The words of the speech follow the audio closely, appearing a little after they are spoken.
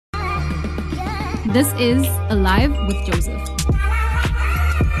This is Alive with Joseph.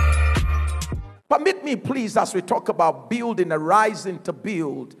 Permit me, please, as we talk about building, arising to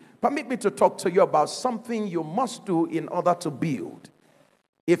build, permit me to talk to you about something you must do in order to build.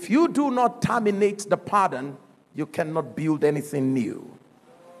 If you do not terminate the pattern, you cannot build anything new.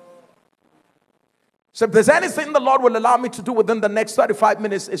 So if there's anything the Lord will allow me to do within the next 35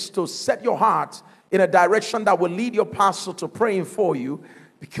 minutes is to set your heart in a direction that will lead your pastor to praying for you,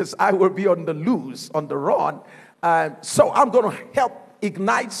 because I will be on the loose, on the run. So I'm going to help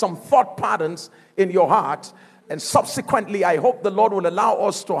ignite some thought patterns in your heart. And subsequently, I hope the Lord will allow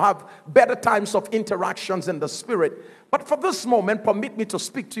us to have better times of interactions in the spirit. But for this moment, permit me to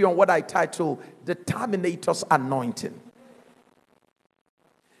speak to you on what I title the Terminator's Anointing.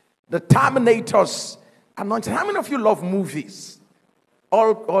 The Terminator's Anointing. How many of you love movies?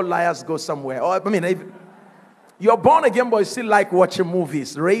 All liars go somewhere. You're born again, but you still like watching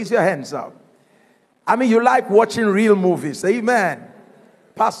movies. Raise your hands up. You like watching real movies. Amen.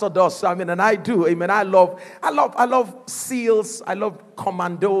 Pastor does. And I do. Amen. I love SEALs. I love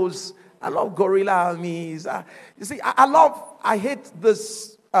commandos. I love guerrilla armies. I hate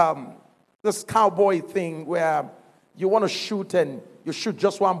this cowboy thing where you want to shoot and you shoot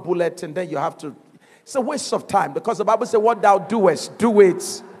just one bullet and then you have to. It's a waste of time, because the Bible says, what thou doest, do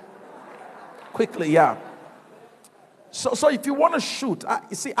it quickly. Yeah. So if you want to shoot,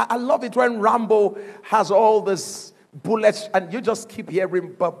 I love it when Rambo has all this bullets and you just keep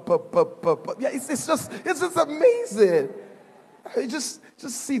hearing, yeah, it's just amazing. You just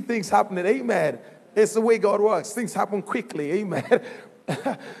see things happening. Amen. It's the way God works. Things happen quickly. Amen.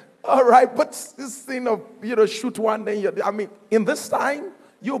 All right, but this thing of, shoot one day, in this time,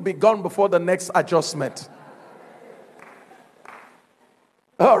 you'll be gone before the next adjustment.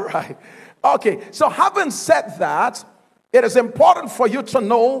 All right. Okay, so having said that, it is important for you to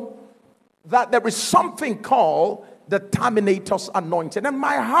know that there is something called the Terminator's Anointing. And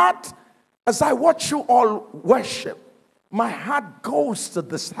my heart, as I watch you all worship, my heart goes to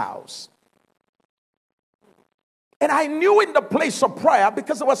this house. And I knew in the place of prayer,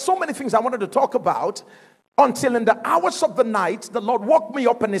 because there were so many things I wanted to talk about, until in the hours of the night, the Lord woke me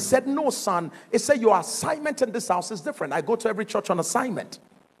up and he said, no, son. He said, your assignment in this house is different. I go to every church on assignment.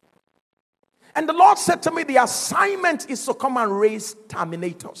 And the Lord said to me, the assignment is to come and raise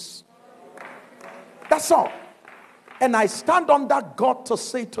terminators. That's all. And I stand under God to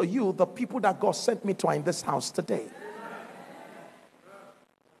say to you, the people that God sent me to are in this house today.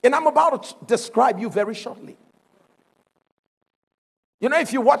 And I'm about to describe you very shortly.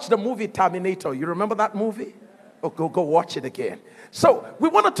 If you watch the movie Terminator, you remember that movie? Oh, go watch it again. So we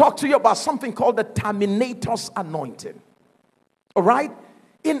want to talk to you about something called the Terminator's Anointing. All right?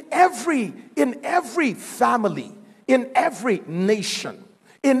 In every family, in every nation,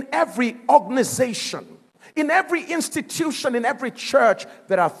 in every organization, in every institution, in every church,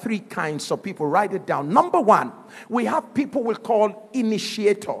 there are three kinds of people. Write it down. Number one, we have people we call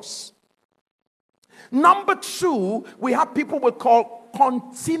initiators. Number two, we have people we call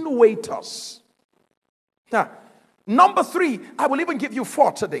continuators. Now, number three, I will even give you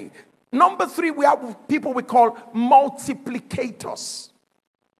four today. Number three, we have people we call multiplicators.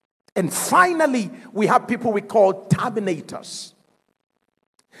 And finally, we have people we call terminators.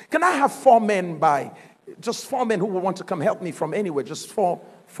 Can I have four men just four men who will want to come help me from anywhere? Just four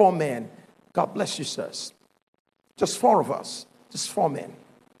men. God bless you, sirs. Just four of us. Just four men.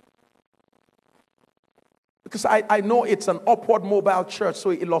 Because I know it's an upward mobile church,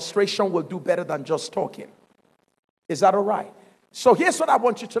 so illustration will do better than just talking. Is that all right? So here's what I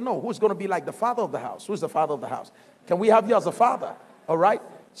want you to know. Who's going to be like the father of the house? Who's the father of the house? Can we have you as a father? All right?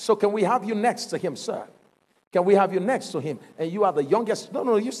 So can we have you next to him, sir? Can we have you next to him? And you are the youngest.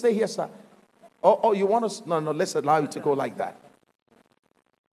 No, you stay here, sir. Oh, you want us? No, let's allow you to go like that.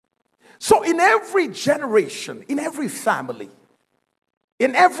 So in every generation, in every family,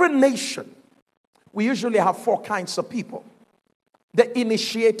 in every nation, we usually have four kinds of people. The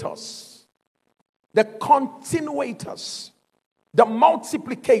initiators, the continuators, the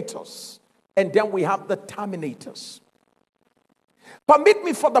multiplicators, and then we have the terminators. Permit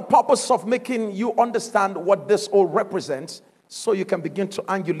me, for the purpose of making you understand what this all represents, so you can begin to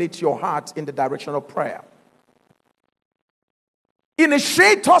angulate your heart in the direction of prayer.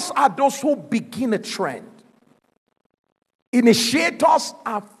 Initiators are those who begin a trend. Initiators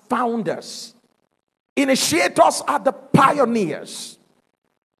are founders. Initiators are the pioneers.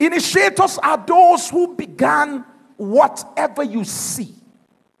 Initiators are those who began whatever you see.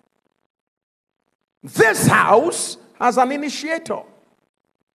 This house has an initiator.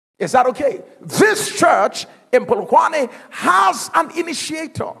 Is that okay? This church in Polokwane has an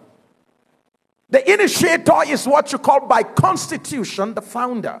initiator. The initiator is what you call by constitution the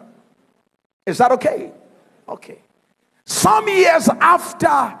founder. Is that okay? Okay. Some years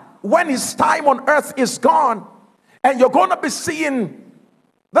after, when his time on earth is gone, and you're going to be seeing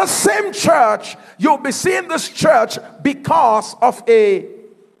the same church, you'll be seeing this church because of a,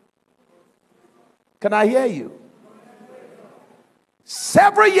 can I hear you?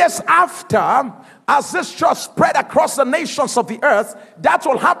 Several years after, as this church spread across the nations of the earth, that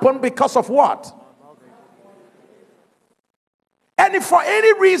will happen because of what? And if for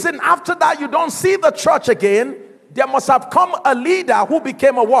any reason after that you don't see the church again, there must have come a leader who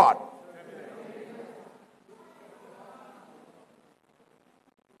became a what?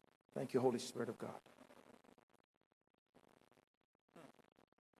 Thank you, Holy Spirit of God.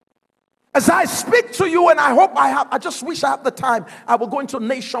 As I speak to you, and I just wish I had the time, I will go into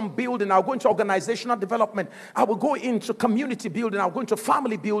nation building, I'll go into organizational development, I will go into community building, I'll go into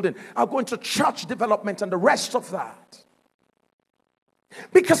family building, I'll go into church development and the rest of that.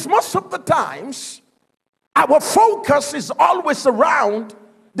 Because most of the times, our focus is always around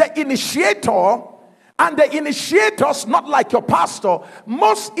the initiator, and the initiators, not like your pastor,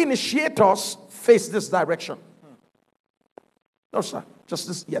 most initiators face this direction. No, sir, just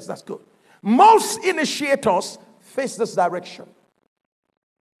this, yes, that's good. Most initiators face this direction.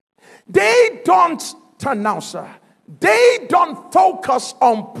 They don't turn now, sir. They don't focus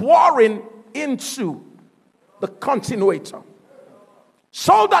on pouring into the continuator,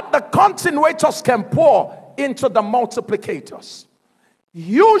 so that the continuators can pour into the multiplicators.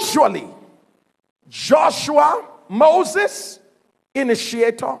 Usually, Joshua, Moses,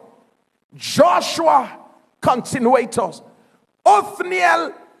 initiator. Joshua, continuators.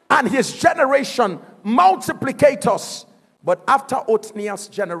 Othniel and his generation, multiplicators. But after Othniel's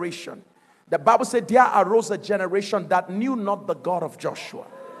generation, the Bible said there arose a generation that knew not the God of Joshua.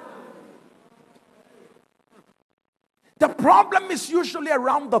 The problem is usually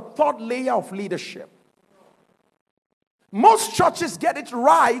around the third layer of leadership. Most churches get it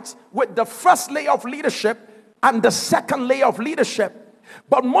right with the first layer of leadership and the second layer of leadership.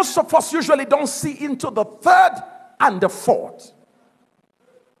 But most of us usually don't see into the third and the fourth.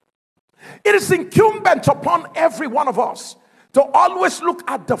 It is incumbent upon every one of us to always look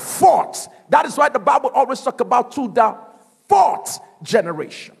at the fourth. That is why the Bible always talks about to the fourth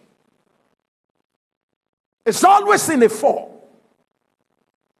generation. It's always in a four.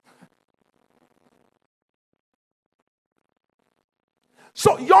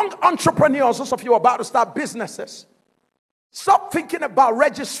 So young entrepreneurs, those of you about to start businesses, stop thinking about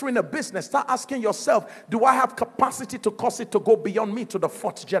registering a business. Start asking yourself, do I have capacity to cause it to go beyond me to the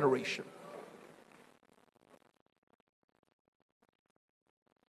fourth generation?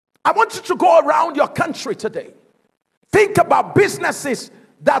 I want you to go around your country today. Think about businesses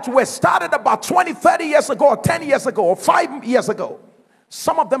that were started about 20, 30 years ago, or 10 years ago, or 5 years ago.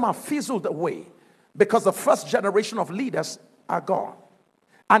 Some of them are fizzled away because the first generation of leaders are gone.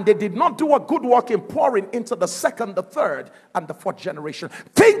 And they did not do a good work in pouring into the second, the third, and the fourth generation.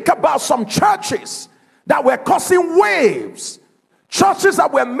 Think about some churches that were causing waves. Churches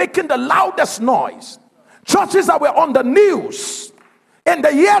that were making the loudest noise. Churches that were on the news. In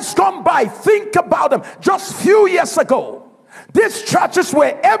the years gone by, think about them. Just a few years ago, these churches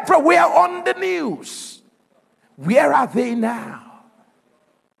were everywhere on the news. Where are they now?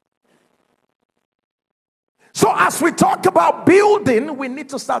 So as we talk about building, we need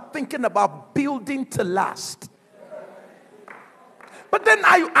to start thinking about building to last. But then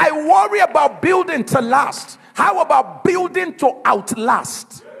I worry about building to last. How about building to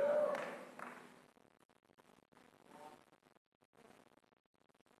outlast?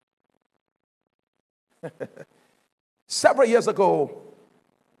 Several years ago,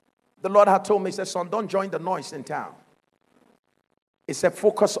 the Lord had told me, he said, son, don't join the noise in town. He said,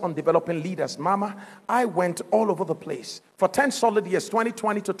 focus on developing leaders. Mama, I went all over the place. For 10 solid years,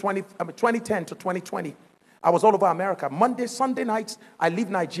 2010 to 2020, I was all over America. Monday, Sunday nights, I leave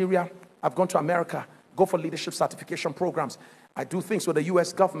Nigeria. I've gone to America, go for leadership certification programs. I do things with the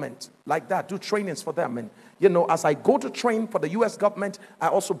U.S. government like that, do trainings for them. And, you know, as I go to train for the U.S. government, I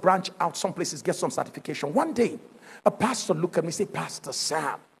also branch out some places, get some certification. One day, a pastor looked at me and said, Pastor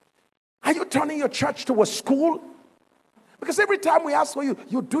Sam, are you turning your church to a school? Because every time we ask for you,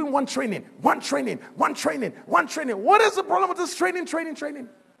 you're doing one training. What is the problem with this training?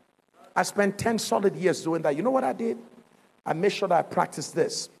 I spent 10 solid years doing that. You know what I did? I made sure that I practiced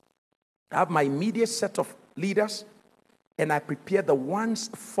this. I have my immediate set of leaders, and I prepare the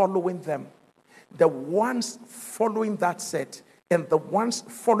ones following them. The ones following that set, and the ones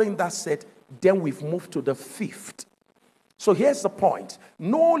following that set, then we've moved to the fifth. So here's the point.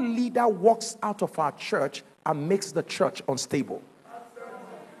 No leader walks out of our church and makes the church unstable.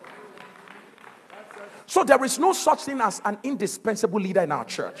 So there is no such thing as an indispensable leader in our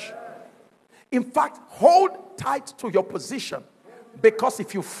church. In fact, hold tight to your position, because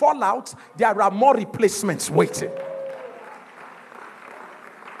if you fall out, there are more replacements waiting.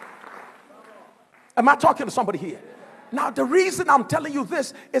 Am I talking to somebody here? Now, the reason I'm telling you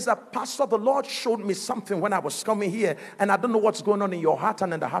this is that, Pastor, the Lord showed me something when I was coming here, and I don't know what's going on in your heart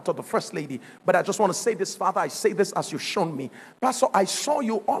and in the heart of the First Lady, but I just want to say this, Father, I say this as you've shown me. Pastor, I saw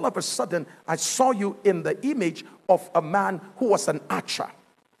you all of a sudden, I saw you in the image of a man who was an archer.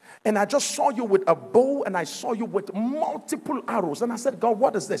 And I just saw you with a bow, and I saw you with multiple arrows. And I said, God,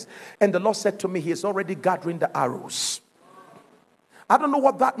 what is this? And the Lord said to me, he is already gathering the arrows. I don't know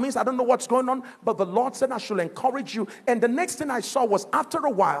what that means. I don't know what's going on. But the Lord said I should encourage you. And the next thing I saw was, after a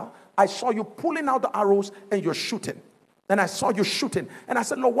while, I saw you pulling out the arrows and you're shooting. And I saw you shooting. And I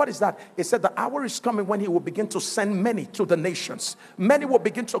said, Lord, what is that? He said, the hour is coming when he will begin to send many to the nations. Many will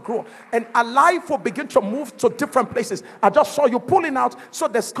begin to grow. And a life will begin to move to different places. I just saw you pulling out. So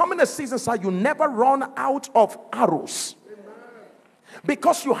there's coming a season, sir, you never run out of arrows,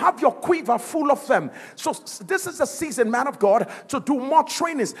 because you have your quiver full of them. So this is a season, man of God, to do more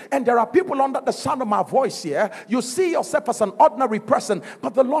trainings. And there are people under the sound of my voice here. You see yourself as an ordinary person,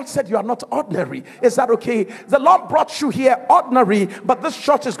 but the Lord said you are not ordinary. Is that okay? The Lord brought you here ordinary, but this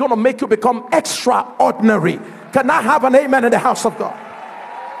church is going to make you become extraordinary. Can I have an amen in the house of God?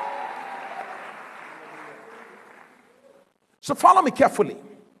 So follow me carefully.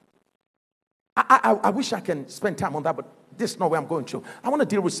 I wish I can spend time on that, but this is not where I'm going to. I want to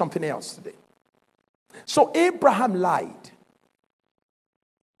deal with something else today. So Abraham lied.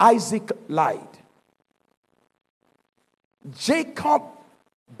 Isaac lied. Jacob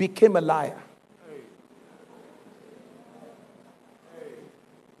became a liar.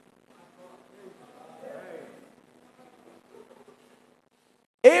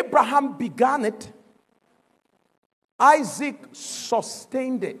 Abraham began it. Isaac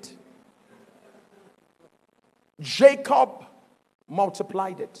sustained it. Jacob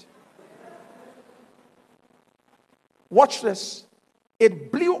multiplied it. Watch this.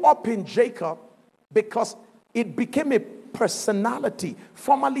 It blew up in Jacob because it became a personality.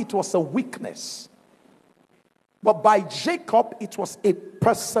 Formerly it was a weakness, but by Jacob it was a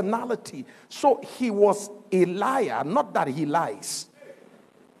personality. So he was a liar, not that he lies.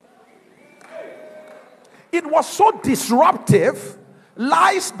 It was so disruptive.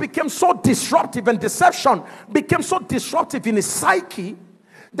 Lies became so disruptive, and deception became so disruptive in his psyche,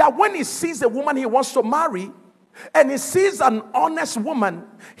 that when he sees a woman he wants to marry, and he sees an honest woman,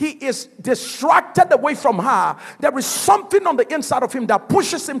 he is distracted away from her. There is something on the inside of him that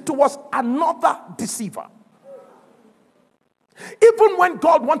pushes him towards another deceiver. Even when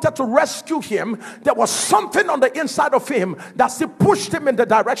God wanted to rescue him, there was something on the inside of him that still pushed him in the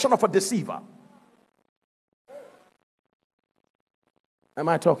direction of a deceiver. Am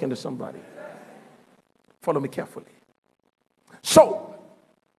I talking to somebody? Follow me carefully. So,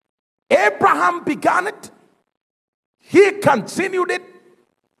 Abraham began it. He continued it.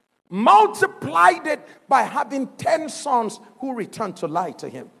 Multiplied it by having 10 sons who returned to lie to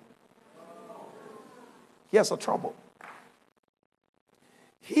him. Here's the trouble.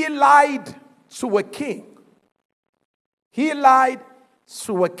 He lied to a king. He lied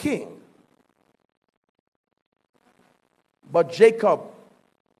to a king. But Jacob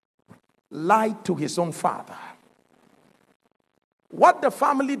lied to his own father. What the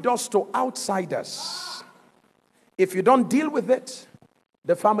family does to outsiders, if you don't deal with it,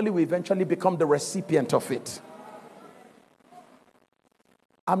 the family will eventually become the recipient of it.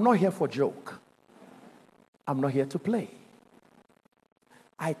 I'm not here for joke. I'm not here to play.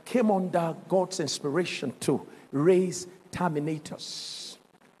 I came under God's inspiration to raise terminators,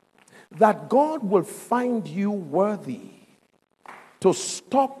 that God will find you worthy to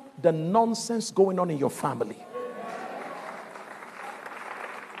stop the nonsense going on in your family.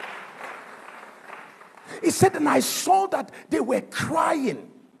 He said, and I saw that they were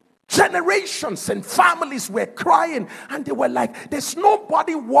crying. Generations and families were crying, and they were like, there's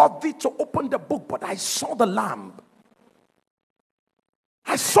nobody worthy to open the book, but I saw the lamb.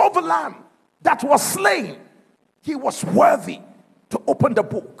 I saw the lamb that was slain. He was worthy to open the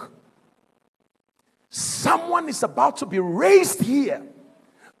book. Someone is about to be raised here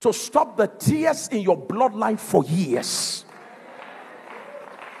to stop the tears in your bloodline for years.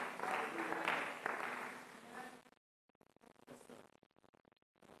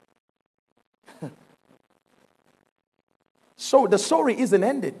 So the story isn't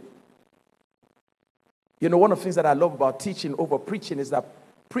ended. You know, one of the things that I love about teaching over preaching is that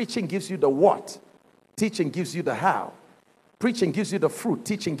preaching gives you the what, teaching gives you the how. Preaching gives you the fruit,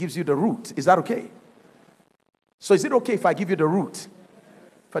 teaching gives you the root. Is that okay? So is it okay if I give you the root?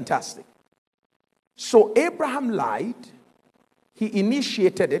 Fantastic. So Abraham lied. He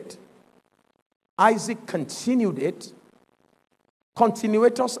initiated it. Isaac continued it.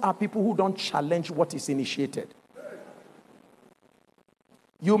 Continuators are people who don't challenge what is initiated.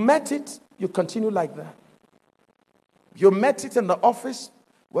 You met it, you continue like that. You met it in the office,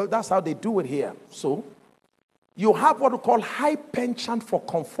 well, that's how they do it here. So, you have what we call high penchant for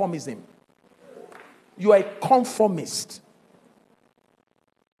conformism. You are a conformist.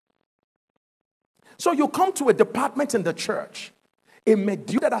 So you come to a department in the church, a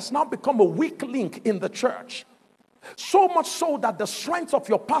medulla that has now become a weak link in the church. So much so that the strength of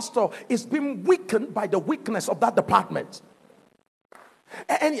your pastor is being weakened by the weakness of that department.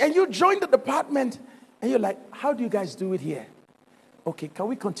 And you join the department and you're like, how do you guys do it here? Okay, can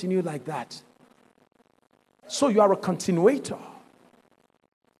we continue like that? So you are a continuator.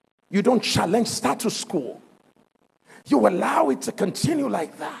 You don't challenge status quo. You allow it to continue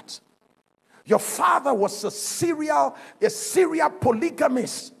like that. Your father was a serial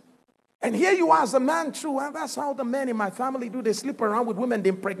polygamist. And here you are as a man too. And that's how the men in my family do. They sleep around with women,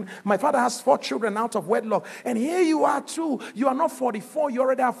 they pregnant. My father has 4 children out of wedlock. And here you are too. You are not 44. You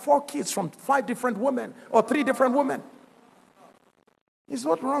already have 4 kids from 5 different women or 3 different women. It's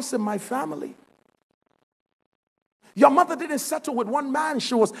what runs in my family. Your mother didn't settle with one man.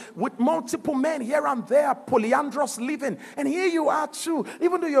 She was with multiple men here and there, polyandrous living. And here you are too.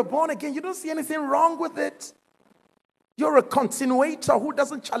 Even though you're born again, you don't see anything wrong with it. You're a continuator who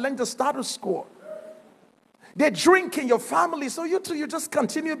doesn't challenge the status quo. They drink in your family, so you two, you just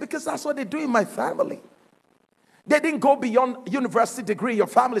continue because that's what they do in my family. They didn't go beyond university degree in your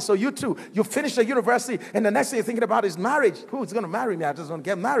family, so you two, you finish the university, and the next thing you're thinking about is marriage. Who's going to marry me? I just want to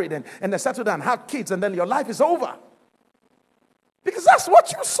get married, and they settle down, have kids, and then your life is over. Because that's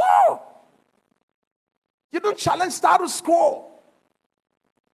what you saw. You don't challenge status quo.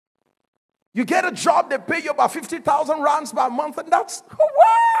 You get a job, they pay you about 50,000 rands per month, and that's, oh,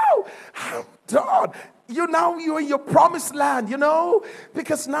 wow, I'm done. You're in your promised land, you know,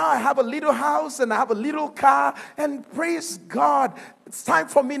 because now I have a little house and I have a little car, and praise God, it's time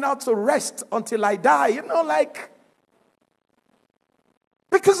for me now to rest until I die, you know, like,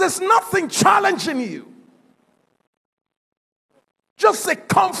 because there's nothing challenging you. Just a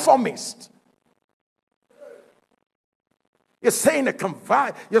conformist. You're saying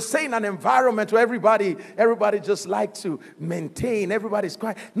an environment where everybody just like to maintain. Everybody's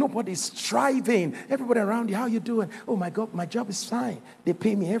quiet. Nobody's striving. Everybody around you, how you doing? Oh my God, my job is fine. They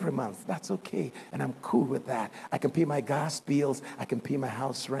pay me every month. That's okay. And I'm cool with that. I can pay my gas bills. I can pay my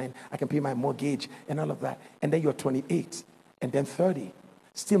house rent. I can pay my mortgage and all of that. And then you're 28 and then 30.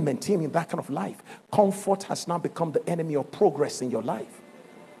 Still maintaining that kind of life. Comfort has now become the enemy of progress in your life.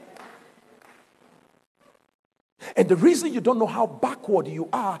 And the reason you don't know how backward you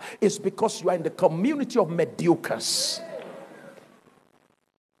are is because you are in the community of mediocres.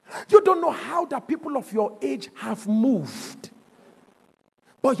 You don't know how the people of your age have moved.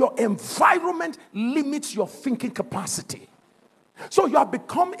 But your environment limits your thinking capacity. So you have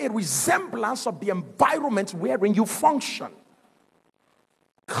become a resemblance of the environment wherein you function.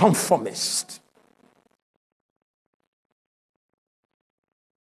 Conformist.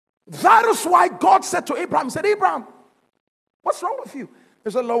 That is why God said to Abraham, he said, Abraham, what's wrong with you?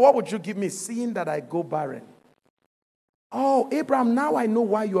 He said, Lord, what would you give me seeing that I go barren? Oh, Abraham, now I know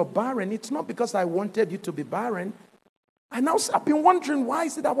why you're barren. It's not because I wanted you to be barren. I've been wondering, why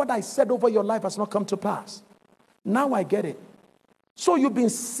is it that what I said over your life has not come to pass? Now I get it. So you've been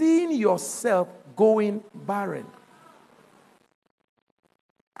seeing yourself going barren.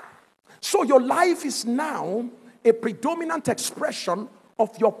 So your life is now a predominant expression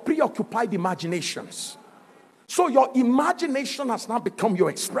of your preoccupied imaginations. So your imagination has now become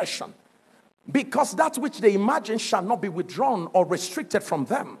your expression. Because that which they imagine shall not be withdrawn or restricted from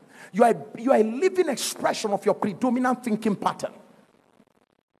them. You are a living expression of your predominant thinking pattern.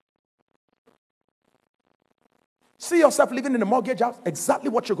 See yourself living in a mortgage house, exactly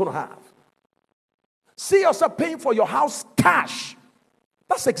what you're going to have. See yourself paying for your house cash.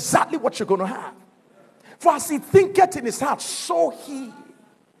 That's exactly what you're going to have. For as he thinketh in his heart, so he.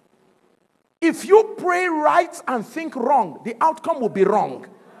 If you pray right and think wrong, the outcome will be wrong.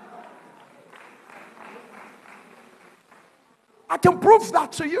 I can prove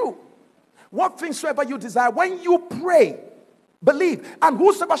that to you. What things soever you desire, when you pray, believe, and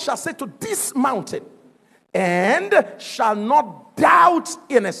whosoever shall say to this mountain, and shall not doubt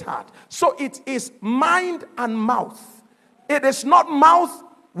in his heart. So it is mind and mouth. It is not mouth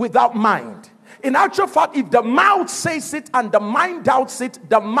without mind. In actual fact, if the mouth says it and the mind doubts it,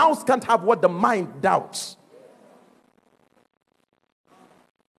 the mouth can't have what the mind doubts.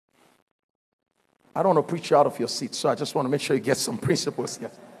 I don't want to preach you out of your seat, so I just want to make sure you get some principles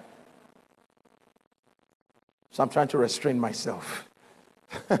here. So I'm trying to restrain myself.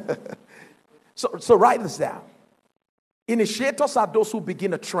 So write this down. Initiators are those who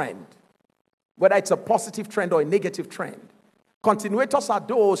begin a trend, whether it's a positive trend or a negative trend. Continuators are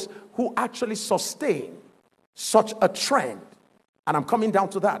those who actually sustain such a trend. And I'm coming down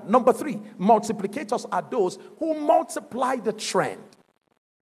to that. Number 3, multiplicators are those who multiply the trend.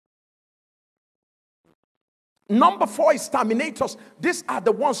 Number 4 is terminators. These are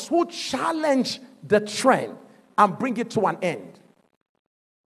the ones who challenge the trend and bring it to an end.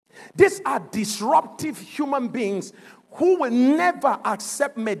 These are disruptive human beings who will never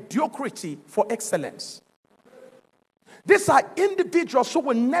accept mediocrity for excellence. These are individuals who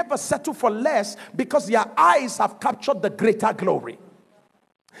will never settle for less because their eyes have captured the greater glory.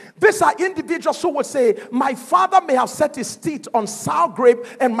 These are individuals who will say, my father may have set his teeth on sour grape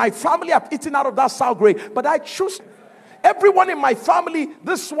and my family have eaten out of that sour grape, but I choose everyone in my family,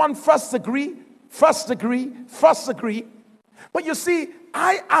 this one first degree. But you see,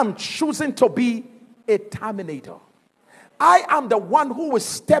 I am choosing to be a terminator. I am the one who will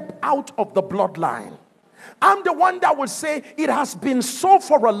step out of the bloodline. I'm the one that will say it has been so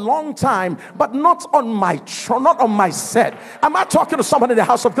for a long time, but not on my set. Am I talking to someone in the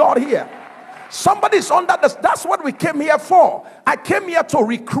house of God here? Somebody's under this. That's what we came here for. I came here to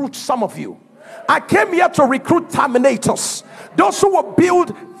recruit some of you. I came here to recruit terminators. Those who will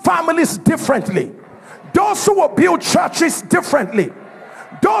build families differently. Those who will build churches differently.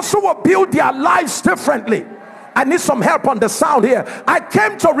 Those who will build their lives differently. I need some help on the sound here. I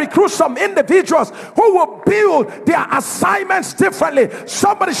came to recruit some individuals who will build their assignments differently.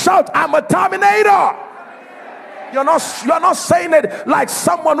 Somebody shout, I'm a terminator. You're not saying it like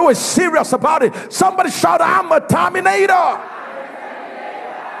someone who is serious about it. Somebody shout, I'm a terminator.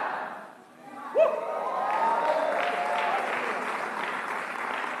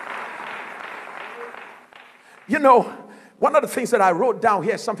 You know, one of the things that I wrote down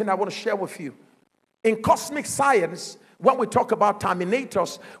here is something I want to share with you. In cosmic science, when we talk about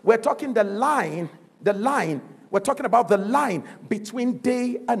terminators, we're talking we're talking about the line between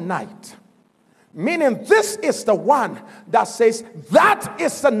day and night. Meaning this is the one that says that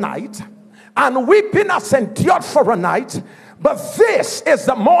is the night and weeping has endured for a night, but this is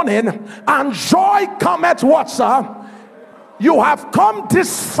the morning and joy cometh what, sir? You have come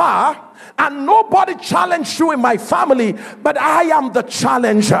this far and nobody challenged you in my family, but I am the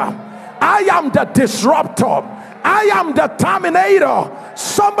challenger. I am the disruptor. I am the terminator.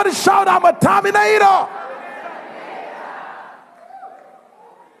 Somebody shout, I'm a terminator.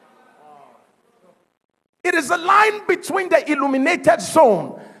 It is a line between the illuminated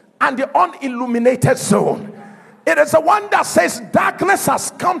zone and the unilluminated zone. It is the one that says darkness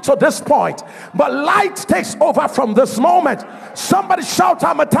has come to this point, but light takes over from this moment. Somebody shout,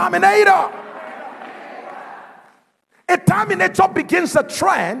 I'm a terminator. A terminator begins a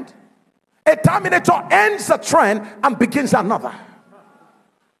trend. A terminator ends a trend and begins another.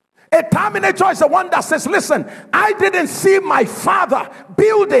 A terminator is the one that says, listen, I didn't see my father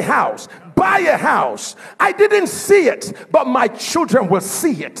build a house, buy a house. I didn't see it, but my children will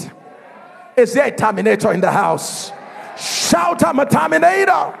see it. Is there a terminator in the house? Shout, I'm a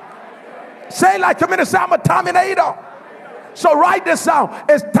terminator. Say like a minute, say, I'm a terminator. So write this down.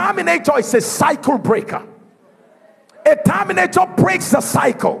 A terminator is a cycle breaker. A terminator breaks the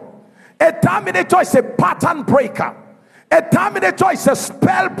cycle. A terminator is a pattern breaker. A terminator is a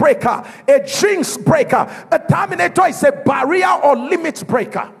spell breaker, a jinx breaker. A terminator is a barrier or limit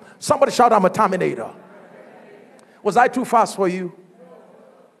breaker. Somebody shout, I'm a terminator. Was I too fast for you?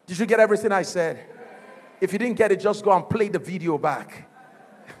 Did you get everything I said? If you didn't get it, just go and play the video back.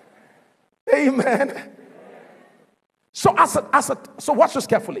 Amen. So watch this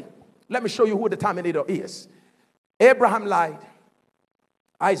carefully. Let me show you who the terminator is. Abraham lied.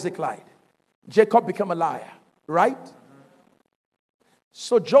 Isaac lied. Jacob became a liar, right?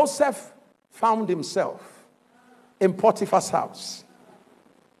 So Joseph found himself in Potiphar's house.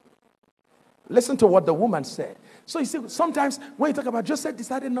 Listen to what the woman said. So you see, sometimes when you talk about Joseph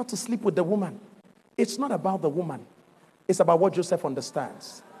decided not to sleep with the woman, it's not about the woman. It's about what Joseph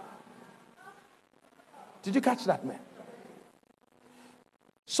understands. Did you catch that, man?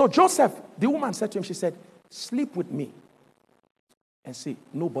 So Joseph, the woman said to him, she said, sleep with me and see,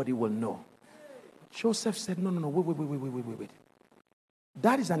 nobody will know. Joseph said, no, wait.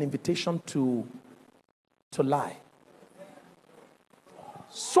 That is an invitation to lie.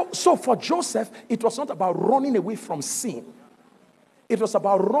 So for Joseph, it was not about running away from sin. It was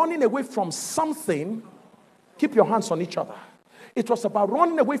about running away from something. Keep your hands on each other. It was about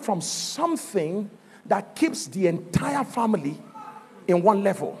running away from something that keeps the entire family in one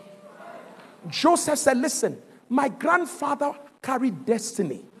level. Joseph said, listen, my grandfather carried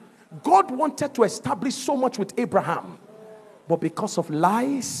destiny. God wanted to establish so much with Abraham. But because of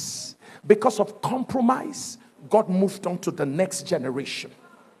lies, because of compromise, God moved on to the next generation,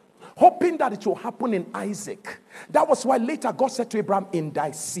 hoping that it will happen in Isaac. That was why later God said to Abraham, in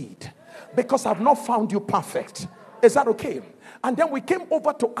thy seed, because I've not found you perfect. Is that okay? And then we came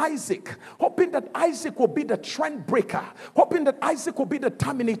over to Isaac, hoping that Isaac will be the trend breaker, hoping that Isaac will be the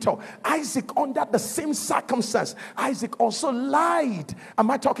terminator. Isaac, under the same circumstance, Isaac also lied. Am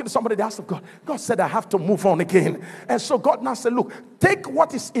I talking to somebody in the house of God? God said, I have to move on again. And so God now said, look, take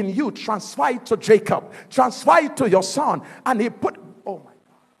what is in you, transfer it to Jacob, transfer it to your son. And he put, oh my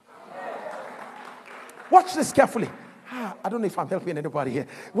God. Watch this carefully. I don't know if I'm helping anybody here.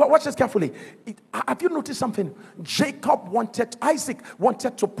 Well, watch this carefully. Have you noticed something? Isaac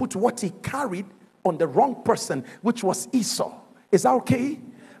wanted to put what he carried on the wrong person, which was Esau. Is that okay?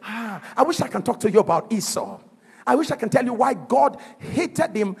 I wish I can talk to you about Esau. I wish I can tell you why God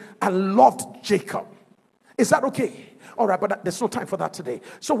hated him and loved Jacob. Is that okay? All right, but there's no time for that today.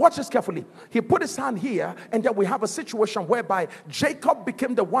 So watch this carefully. He put his hand here, and then we have a situation whereby Jacob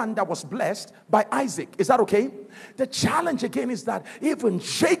became the one that was blessed by Isaac. Is that okay? The challenge again is that even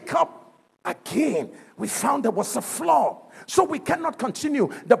Jacob, again, we found there was a flaw. So we cannot continue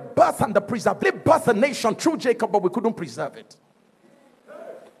the birth and the preserve. We birthed a nation through Jacob, but we couldn't preserve it.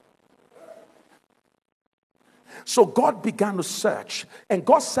 So God began to search, and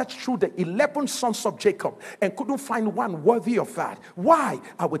God searched through the 11 sons of Jacob and couldn't find one worthy of that. Why?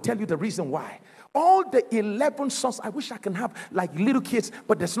 I will tell you the reason why. All the 11 sons, I wish I can have like little kids,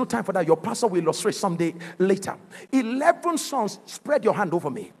 but there's no time for that. Your pastor will illustrate someday later. 11 sons, spread your hand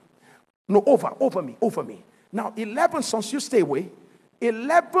over me. No, over me. Now, 11 sons, you stay away.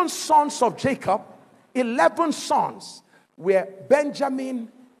 11 sons of Jacob, 11 sons were Benjamin,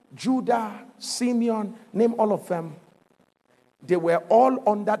 Judah, Simeon, name all of them. They were all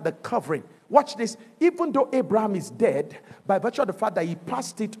under the covering. Watch this. Even though Abraham is dead, by virtue of the fact that he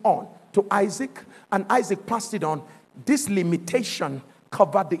passed it on to Isaac, and Isaac passed it on, this limitation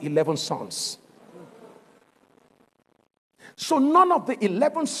covered the 11 sons. So none of the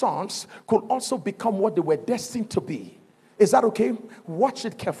 11 sons could also become what they were destined to be. Is that okay? Watch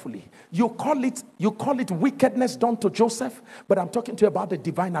it carefully. You call it wickedness done to Joseph, but I'm talking to you about the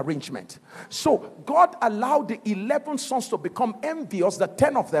divine arrangement. So God allowed the 11 sons to become envious, the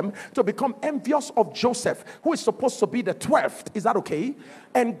 10 of them to become envious of Joseph, who is supposed to be the 12th. Is that okay?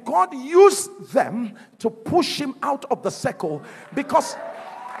 And God used them to push him out of the circle, because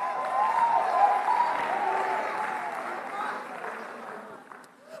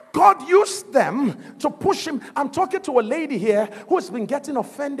God used them to push him. I'm talking to a lady here who's been getting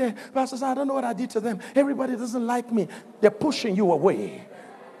offended. Pastor says, I don't know what I did to them. Everybody doesn't like me. They're pushing you away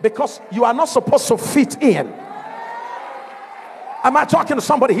because you are not supposed to fit in. Am I talking to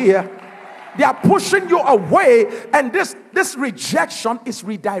somebody here? They are pushing you away, and this rejection is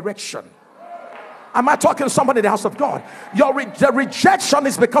redirection. Am I talking to somebody in the house of God? The rejection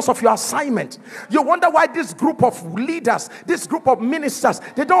is because of your assignment. You wonder why this group of leaders, this group of ministers,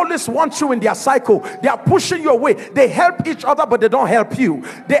 they don't always want you in their cycle. They are pushing you away. They help each other, but they don't help you.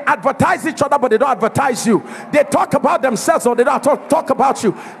 They advertise each other, but they don't advertise you. They talk about themselves, or they don't talk about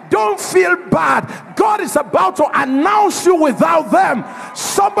you. Don't feel bad. God is about to announce you without them.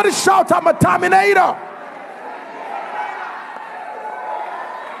 Somebody shout, I'm a terminator.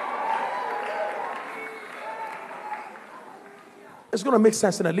 It's going to make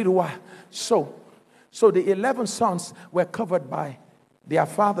sense in a little while. So the 11 sons were covered by their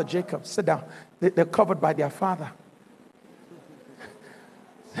father, Jacob. Sit down. They're covered by their father.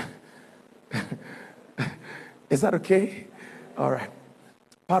 Is that okay? All right.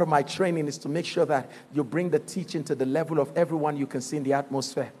 Part of my training is to make sure that you bring the teaching to the level of everyone you can see in the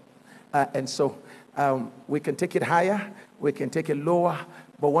atmosphere. And so we can take it higher, we can take it lower,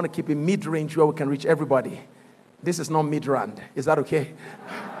 but want to keep it mid-range where we can reach everybody. This is not mid-rand. Is that okay?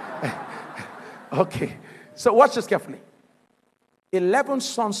 Okay. So watch this carefully. 11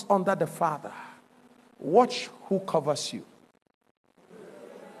 sons under the father. Watch who covers you.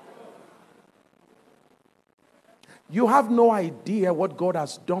 You have no idea what God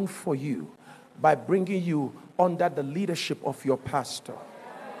has done for you by bringing you under the leadership of your pastor.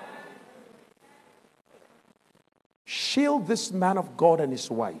 Shield this man of God and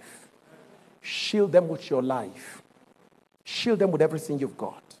his wife. Shield them with your life. Shield them with everything you've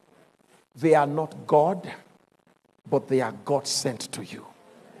got. They are not God, but they are God sent to you.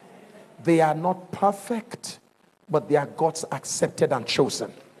 They are not perfect, but they are God's accepted and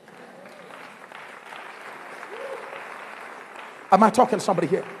chosen. Am I talking to somebody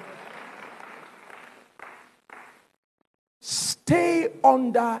here? Stay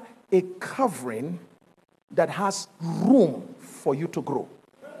under a covering that has room for you to grow.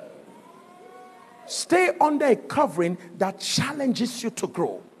 Stay under a covering that challenges you to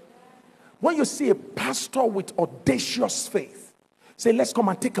grow. When you see a pastor with audacious faith, say, let's come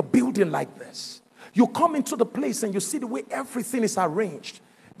and take a building like this. You come into the place and you see the way everything is arranged.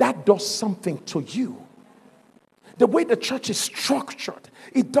 That does something to you. The way the church is structured,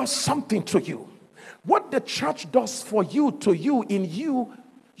 it does something to you. What the church does for you, to you, in you,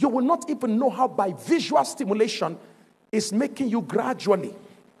 you will not even know how by visual stimulation is making you gradually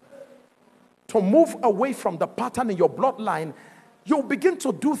to move away from the pattern in your bloodline. You'll begin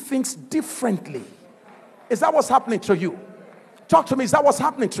to do things differently. Is that what's happening to you? Talk to me. Is that what's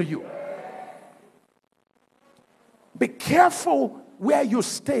happening to you? Be careful where you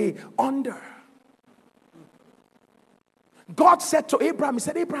stay under. God said to Abraham, he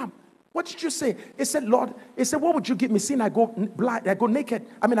said, Abraham, what did you say? He said, Lord, he said, what would you give me, seeing I go blind, I go naked,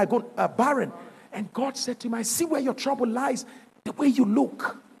 I go barren? And God said to him, I see where your trouble lies, the way you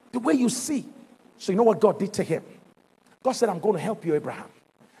look, the way you see. So you know what God did to him? God said, I'm going to help you, Abraham.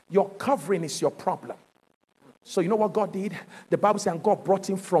 Your covering is your problem. So you know what God did? The Bible says, and God brought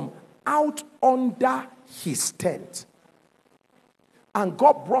him from out under his tent. And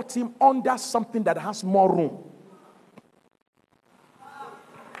God brought him under something that has more room.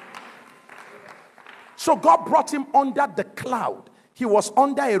 So God brought him under the cloud. He was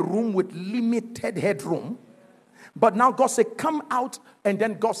under a room with limited headroom. But now God said, come out. And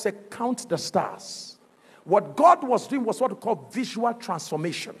then God said, count the stars. What God was doing was what we call visual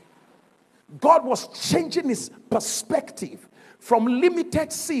transformation. God was changing his perspective from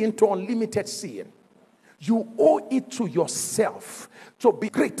limited seeing to unlimited seeing. You owe it to yourself to be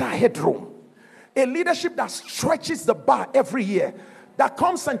greater headroom. A leadership that stretches the bar every year, that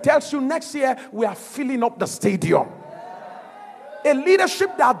comes and tells you next year we are filling up the stadium. A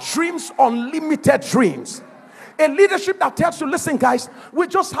leadership that dreams unlimited dreams. A leadership that tells you, listen guys, we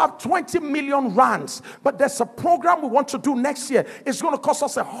just have 20 million rands, but there's a program we want to do next year. It's going to cost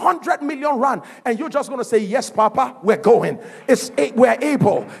us 100 million rand. And you're just going to say, yes, Papa, we're going. We're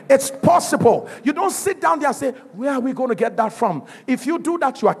able. It's possible. You don't sit down there and say, where are we going to get that from? If you do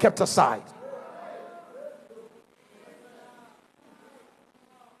that, you are kept aside.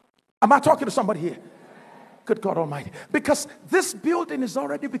 Am I talking to somebody here? Good God Almighty. Because this building is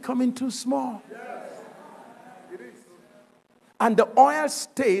already becoming too small. And the oil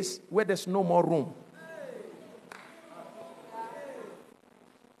stays where there's no more room.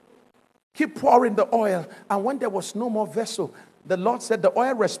 Keep pouring the oil. And when there was no more vessel, the Lord said the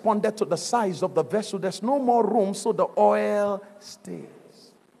oil responded to the size of the vessel. There's no more room, so the oil stays.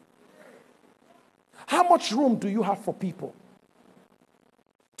 How much room do you have for people?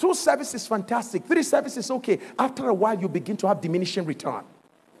 2 services, fantastic. 3 services, okay. After a while, you begin to have diminishing return.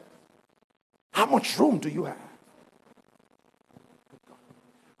 How much room do you have?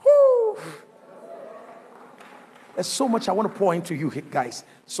 Whew. There's so much I want to pour into you guys.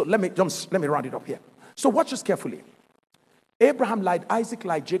 So let me round it up here. So watch this carefully. Abraham lied, Isaac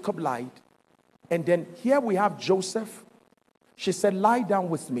lied, Jacob lied. And then here we have Joseph. She said, lie down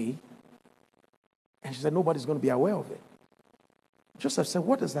with me. And she said, nobody's going to be aware of it. Joseph said,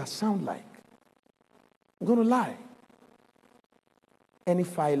 what does that sound like? I'm going to lie. And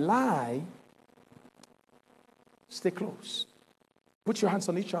if I lie, stay close. Put your hands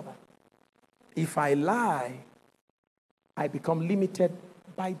on each other. If I lie, I become limited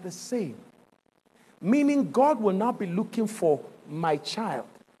by the same. Meaning God will not be looking for my child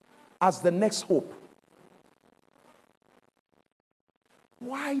as the next hope.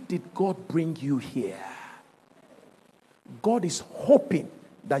 Why did God bring you here? God is hoping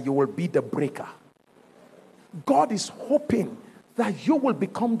that you will be the breaker. God is hoping that you will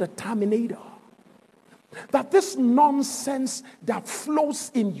become the terminator. That this nonsense that flows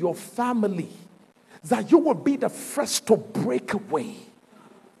in your family, that you will be the first to break away.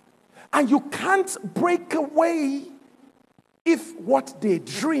 And you can't break away if what they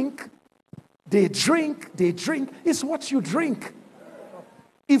drink is what you drink.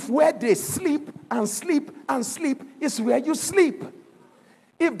 If where they sleep and sleep and sleep is where you sleep.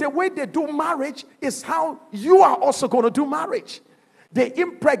 If the way they do marriage is how you are also going to do marriage. They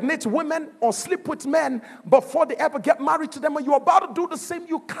impregnate women or sleep with men before they ever get married to them. And you're about to do the same.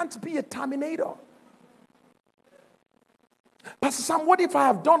 You can't be a terminator. Pastor Sam, what if I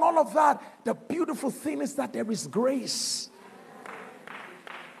have done all of that? The beautiful thing is that there is grace.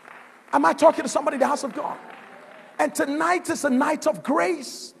 Am I talking to somebody in the house of God? And tonight is a night of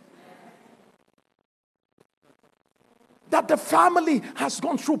grace. That the family has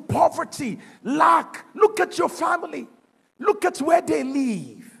gone through poverty, lack. Look at your family. Look at where they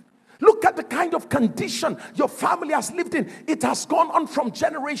live. Look at the kind of condition your family has lived in. It has gone on from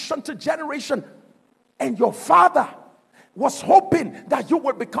generation to generation. And your father was hoping that you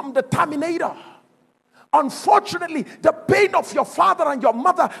would become the terminator. Unfortunately, the pain of your father and your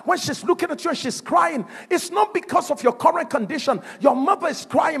mother when she's looking at you and she's crying, it's not because of your current condition. Your mother is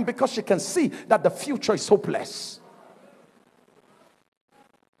crying because she can see that the future is hopeless.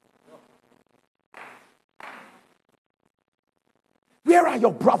 Where are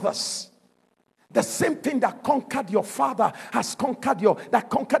your brothers? The same thing that conquered your father has conquered your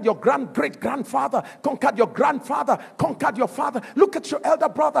great-grandfather, conquered your grandfather, conquered your father. Look at your elder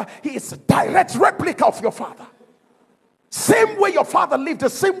brother. He is a direct replica of your father. Same way your father lived, the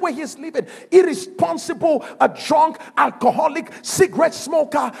same way he's living. Irresponsible, a drunk, alcoholic, cigarette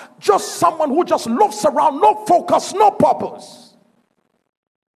smoker, just someone who just loafs around, no focus, no purpose.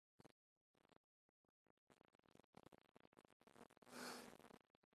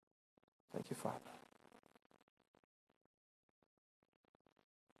 Thank you, Father.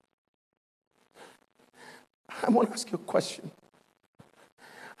 I want to ask you a question.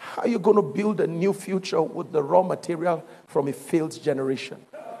 How are you going to build a new future with the raw material from a failed generation?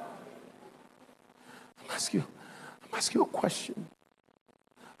 I'm asking you a question.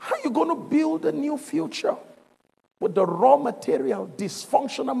 How are you going to build a new future with the raw material,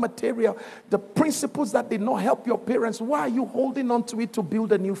 dysfunctional material, the principles that did not help your parents? Why are you holding on to it to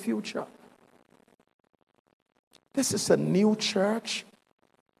build a new future? This is a new church.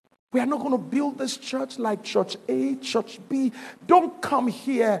 We are not going to build this church like church A, church B. Don't come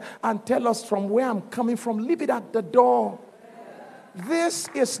here and tell us from where I'm coming from. Leave it at the door. This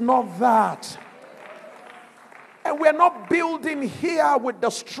is not that. And we're not building here with the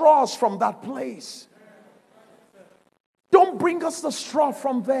straws from that place. Don't bring us the straw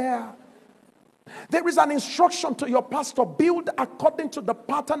from there. There is an instruction to your pastor. Build according to the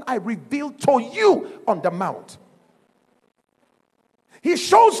pattern I revealed to you on the mount. He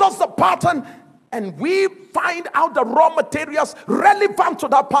shows us the pattern and we find out the raw materials relevant to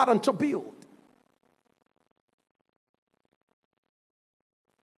that pattern to build.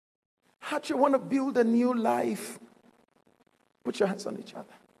 How do you want to build a new life? Put your hands on each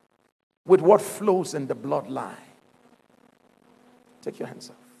other. With what flows in the bloodline. Take your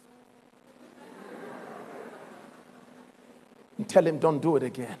hands off. And tell him, don't do it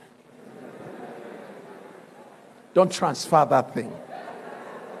again. Don't transfer that thing.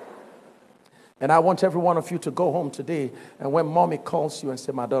 And I want every one of you to go home today, and when mommy calls you and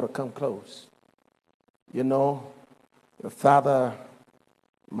say, my daughter, come close. You know, your father,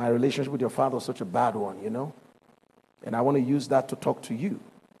 my relationship with your father was such a bad one, you know. And I want to use that to talk to you.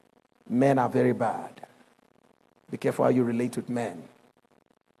 Men are very bad. Be careful how you relate with men.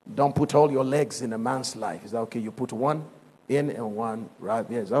 Don't put all your legs in a man's life. Is that okay? You put one in and one right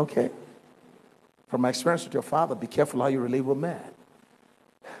there. Is that okay? From my experience with your father, be careful how you relate with men.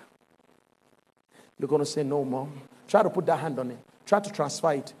 You're going to say, no, Mom. Try to put that hand on it. Try to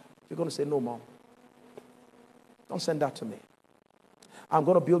transfer it. You're going to say, no, Mom. Don't send that to me. I'm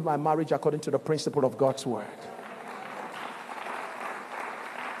going to build my marriage according to the principle of God's word.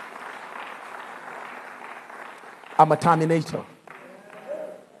 I'm a terminator.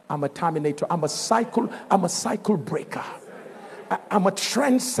 I'm a terminator. I'm a cycle breaker. I'm a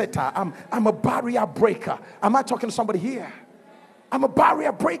trendsetter. I'm a barrier breaker. Am I talking to somebody here? I'm a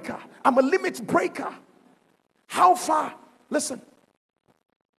barrier breaker. I'm a limit breaker. How far? Listen.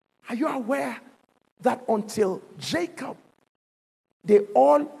 Are you aware that until Jacob, they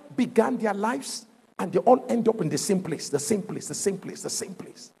all began their lives and they all end up in the same place, the same place, the same place, the same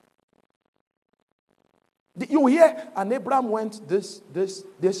place. You hear, and Abraham went this,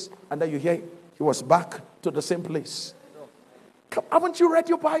 and then you hear he was back to the same place. Haven't you read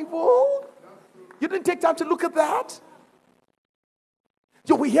your Bible? You didn't take time to look at that?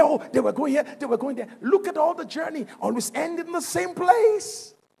 You will hear, oh, they were going here, they were going there. Look at all the journey, always end in the same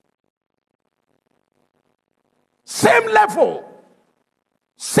place. Same level,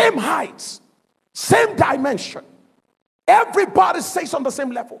 same heights, same dimension. Everybody stays on the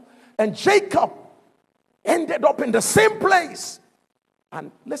same level. And Jacob ended up in the same place.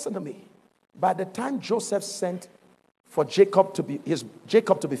 And listen to me. By the time Joseph sent for Jacob to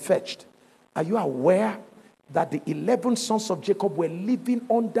be fetched. Are you aware that the 11 sons of Jacob were living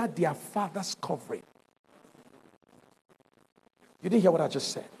under their father's covering? You didn't hear what I just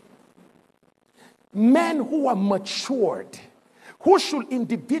said. Men who are matured, who should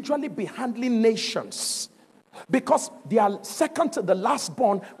individually be handling nations, because their second to the last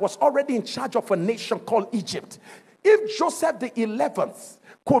born was already in charge of a nation called Egypt. If Joseph the 11th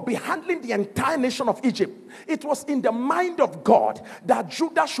could be handling the entire nation of Egypt, it was in the mind of God that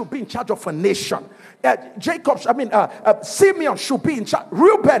Judah should be in charge of a nation. Simeon should be in charge.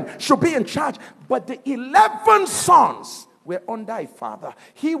 Reuben should be in charge. But the 11 sons were under a father.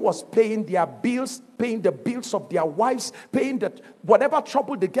 He was paying their bills, paying the bills of their wives, paying whatever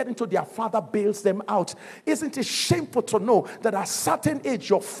trouble they get into, their father bails them out. Isn't it shameful to know that at a certain age,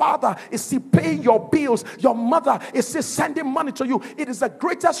 your father is still paying your bills, your mother is still sending money to you? It is the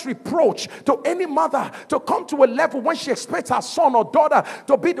greatest reproach to any mother to come to a level when she expects her son or daughter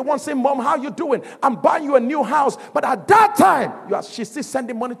to be the one saying, Mom, how you doing? I'm buying you a new house. But at that time, she's still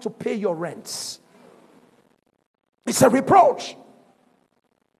sending money to pay your rents. It's a reproach.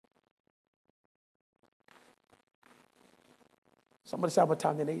 Somebody say, I'm a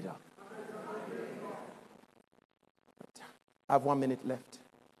terminator. I have 1 minute left,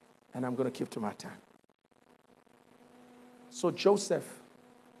 and I'm going to keep to my time. So Joseph,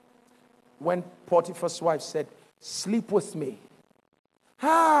 when Potiphar's wife said, sleep with me.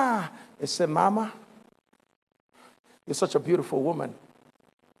 He said, Mama, you're such a beautiful woman,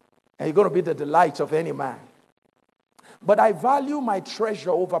 and you're going to be the delight of any man. But I value my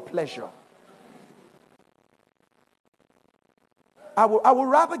treasure over pleasure. I would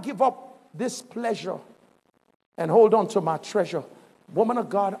rather give up this pleasure and hold on to my treasure. Woman of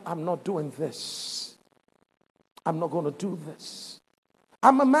God, I'm not doing this. I'm not going to do this.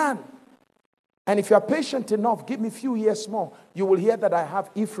 I'm a man. And if you're patient enough, give me a few years more. You will hear that I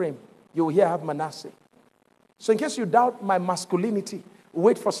have Ephraim. You will hear I have Manasseh. So in case you doubt my masculinity,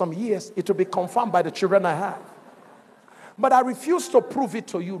 wait for some years. It will be confirmed by the children I have. But I refuse to prove it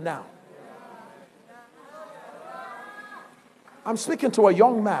to you now. I'm speaking to a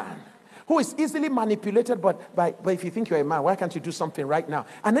young man who is easily manipulated, but if you think you're a man, why can't you do something right now?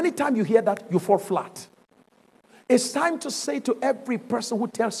 And anytime you hear that, you fall flat. It's time to say to every person who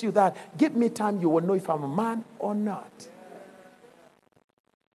tells you that, give me time, you will know if I'm a man or not.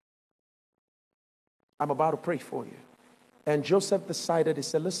 I'm about to pray for you. And Joseph decided, he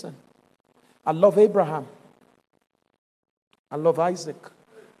said, listen, I love Abraham. I love Isaac.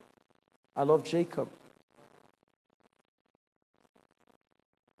 I love Jacob.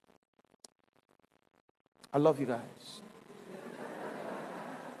 I love you guys.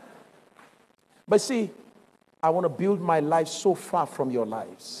 But see, I want to build my life so far from your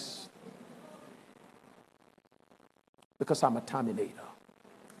lives. Because I'm a terminator.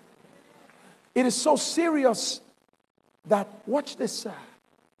 It is so serious that, watch this, sir.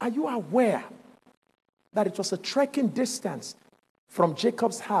 Are you aware that it was a trekking distance from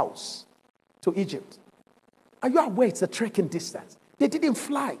Jacob's house to Egypt? Are you aware it's a trekking distance? They didn't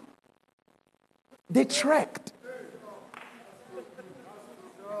fly. They trekked.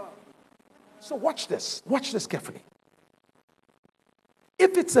 So watch this. Watch this carefully.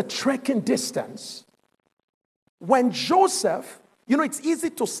 If it's a trekking distance, when Joseph, it's easy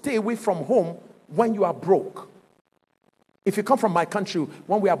to stay away from home when you are broke. If you come from my country,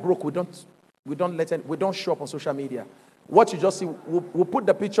 when we are broke, we don't show up on social media. What you just see, we'll put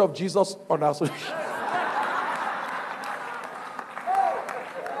the picture of Jesus on our social media.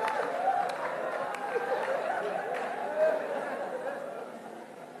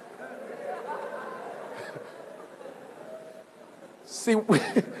 See,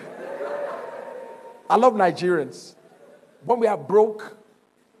 I love Nigerians. When we are broke,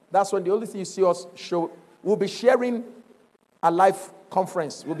 that's when the only thing you see us show. We'll be sharing a live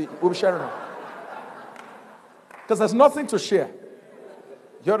conference. We'll be sharing it. Because there's nothing to share.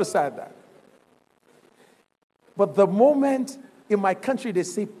 You understand that? But the moment in my country they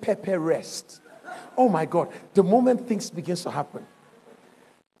say pepper rest, oh my God, the moment things begin to happen,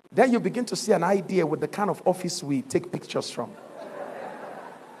 then you begin to see an idea with the kind of office we take pictures from.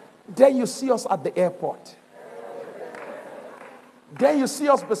 Then you see us at the airport. Then you see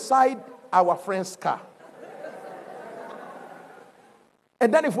us beside our friend's car.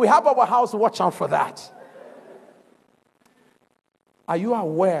 And then if we have our house, watch out for that. Are you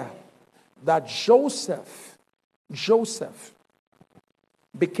aware that Joseph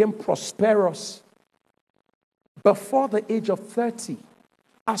became prosperous before the age of 30?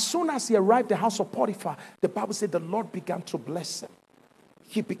 As soon as he arrived at the house of Potiphar, the Bible said the Lord began to bless him.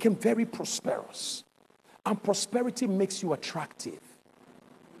 He became very prosperous. And prosperity makes you attractive.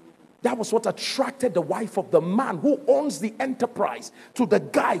 That was what attracted the wife of the man who owns the enterprise to the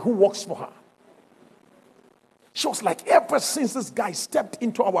guy who works for her. She was like, ever since this guy stepped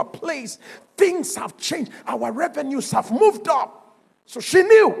into our place, things have changed. Our revenues have moved up. So she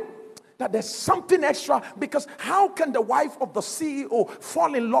knew that there's something extra, because how can the wife of the CEO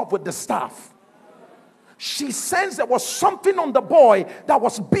fall in love with the staff? She sensed there was something on the boy that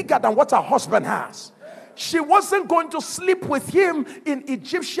was bigger than what her husband has. She wasn't going to sleep with him. In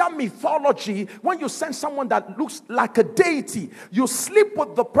Egyptian mythology, when you send someone that looks like a deity, you sleep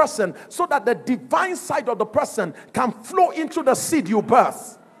with the person so that the divine side of the person can flow into the seed you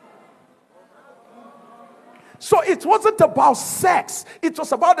birth. So it wasn't about sex. It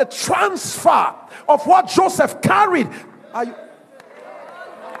was about the transfer of what Joseph carried.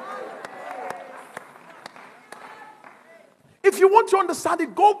 If you want to understand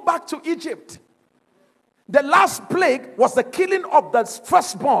it, go back to Egypt. The last plague was the killing of the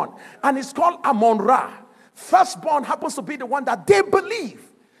firstborn, and it's called Amun-Ra. Firstborn happens to be the one that they believe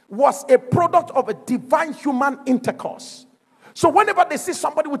was a product of a divine human intercourse. So whenever they see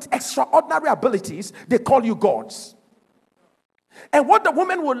somebody with extraordinary abilities, they call you gods. And what the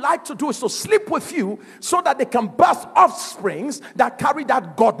women would like to do is to sleep with you so that they can birth offsprings that carry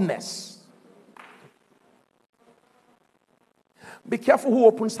that godness. Be careful who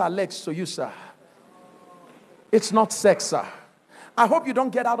opens her legs to you, sir. It's not sex, sir. I hope you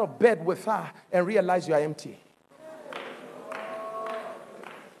don't get out of bed with her and realize you are empty.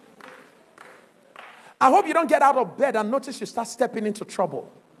 I hope you don't get out of bed and notice you start stepping into trouble.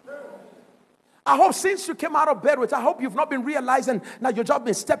 I hope since you came out of bed with her, I hope you've not been realizing that you've just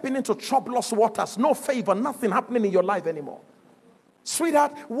been stepping into troublous waters. No favor, nothing happening in your life anymore.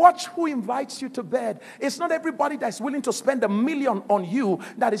 Sweetheart, watch who invites you to bed. It's not everybody that's willing to spend $1 million on you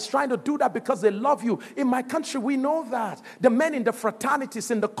that is trying to do that because they love you. In my country, we know that. The men in the fraternities,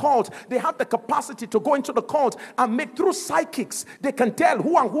 in the cult, they have the capacity to go into the cult and make, through psychics, they can tell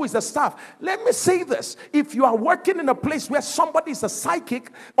who and who is the staff. Let me say this. If you are working in a place where somebody is a psychic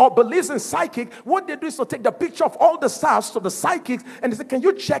or believes in psychic, what they do is to take the picture of all the stars to the psychics and they say, can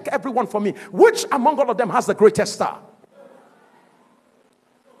you check everyone for me? Which among all of them has the greatest star?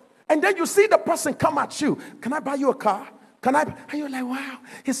 And then you see the person come at you. Can I buy you a car? Can I? And you're like, wow,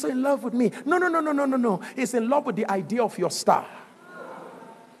 he's so in love with me. No. He's in love with the idea of your star.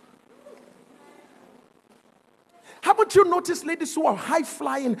 Haven't you noticed ladies who are high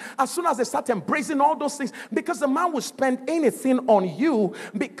flying as soon as they start embracing all those things? Because the man will spend anything on you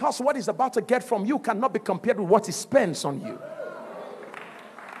because what he's about to get from you cannot be compared with what he spends on you.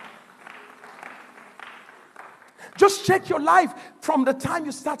 Just check your life from the time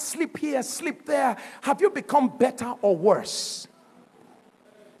you start sleep here, sleep there. Have you become better or worse?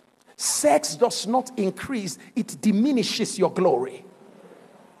 Sex does not increase, it diminishes your glory.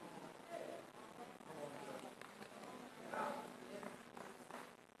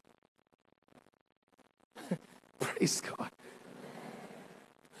 Praise God.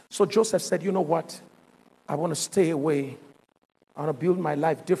 So Joseph said, you know what? I want to stay away. I want to build my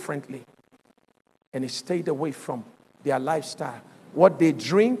life differently. And he stayed away from their lifestyle. What they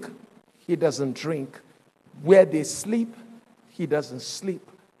drink, he doesn't drink. Where they sleep, he doesn't sleep.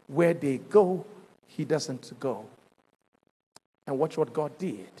 Where they go, he doesn't go. And watch what God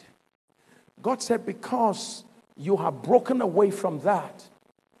did. God said, because you have broken away from that,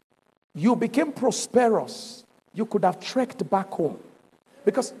 you became prosperous. You could have trekked back home.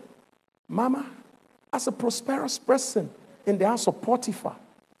 Because, Mama, as a prosperous person in the house of Potiphar,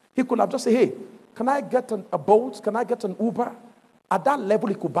 he could have just said, hey, can I get a boat? Can I get an Uber? At that level,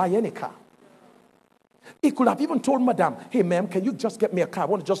 he could buy any car. He could have even told Madam, hey, ma'am, can you just get me a car? I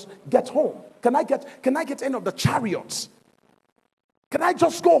want to just get home. Can I get any of the chariots? Can I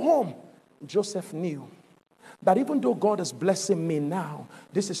just go home? Joseph knew that even though God is blessing me now,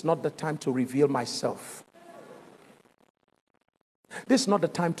 this is not the time to reveal myself. This is not the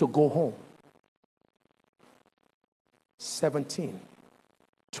time to go home. 17,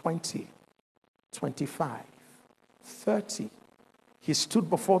 20, 25, 30. He stood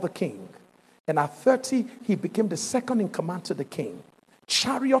before the king. And at 30, he became the second in command to the king.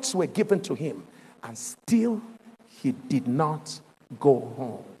 Chariots were given to him. And still, he did not go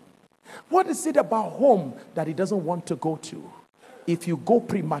home. What is it about home that he doesn't want to go to? If you go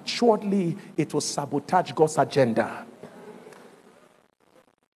prematurely, it will sabotage God's agenda.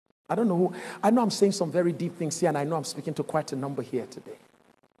 I don't know who. I know I'm saying some very deep things here, and I know I'm speaking to quite a number here today.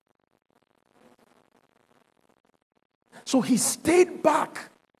 So he stayed back.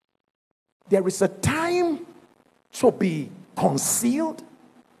 There is a time to be concealed.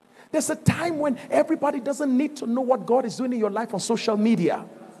 There's a time when everybody doesn't need to know what God is doing in your life on social media.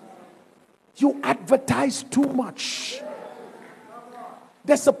 You advertise too much.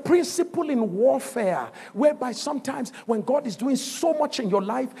 There's a principle in warfare whereby sometimes when God is doing so much in your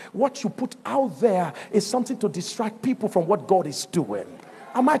life, what you put out there is something to distract people from what God is doing.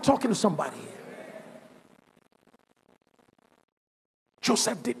 Am I talking to somebody?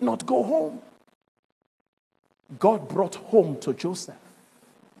 Joseph did not go home. God brought home to Joseph.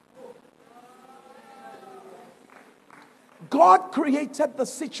 God created the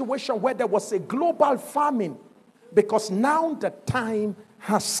situation where there was a global famine because now the time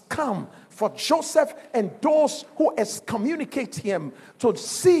has come for Joseph and those who excommunicate him to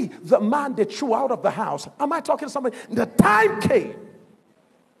see the man they threw out of the house. Am I talking to somebody? The time came.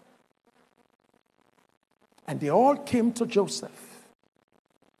 And they all came to Joseph.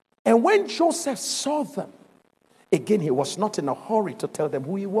 And when Joseph saw them, again, he was not in a hurry to tell them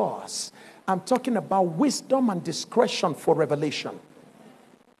who he was. I'm talking about wisdom and discretion for revelation.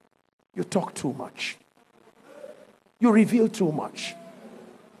 You talk too much. You reveal too much.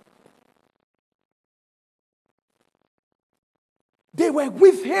 They were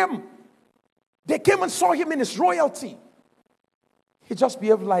with him. They came and saw him in his royalty. He just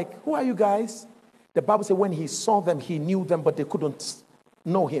behaved like, who are you guys? The Bible says when he saw them, he knew them, but they couldn't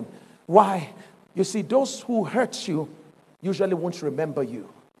know him. Why? You see, those who hurt you usually won't remember you.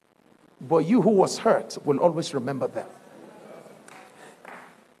 But you who was hurt will always remember them.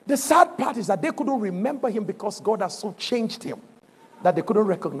 The sad part is that they couldn't remember him because God has so changed him that they couldn't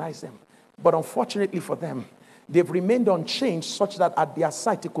recognize him. But unfortunately for them, they've remained unchanged such that at their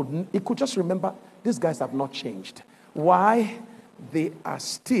sight, it could just remember, these guys have not changed. Why? They are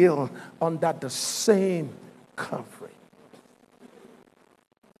still under the same covering.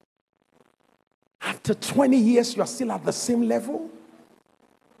 After 20 years, you are still at the same level.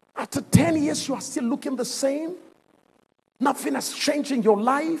 After 10 years, you are still looking the same. Nothing has changed in your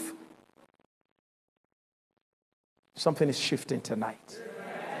life. Something is shifting tonight.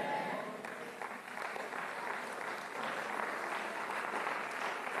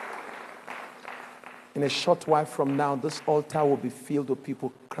 In a short while from now, this altar will be filled with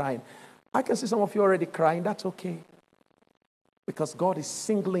people crying. I can see some of you already crying. That's okay. Because God is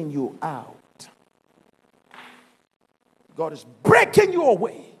singling you out. God is breaking you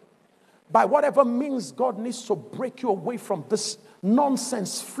away. By whatever means, God needs to break you away from this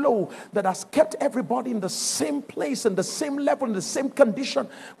nonsense flow that has kept everybody in the same place, in the same level, in the same condition.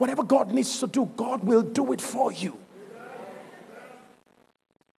 Whatever God needs to do, God will do it for you.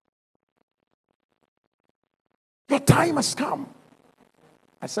 Your time has come.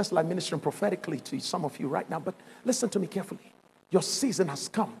 I sense like ministering prophetically to some of you right now, but listen to me carefully. Your season has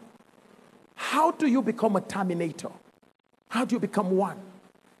come. How do you become a terminator? How do you become one?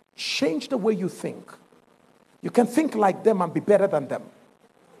 Change the way you think. You can think like them and be better than them.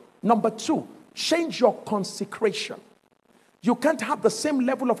 Number two, change your consecration. You can't have the same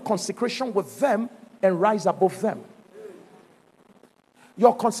level of consecration with them and rise above them.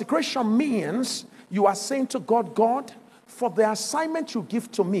 Your consecration means you are saying to God, God, for the assignment you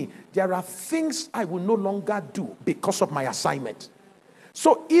give to me, there are things I will no longer do because of my assignment.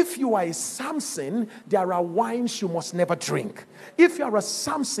 So if you are a Samson, there are wines you must never drink. If you are a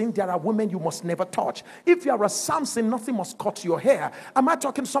Samson, there are women you must never touch. If you are a Samson, nothing must cut your hair. Am I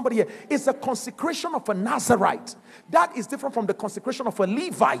talking to somebody here? It's the consecration of a Nazarite. That is different from the consecration of a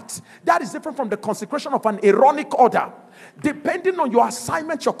Levite. That is different from the consecration of an Aaronic order. Depending on your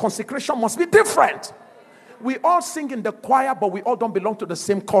assignment, your consecration must be different. We all sing in the choir, but we all don't belong to the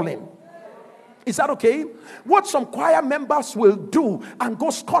same calling. Is that okay? What some choir members will do and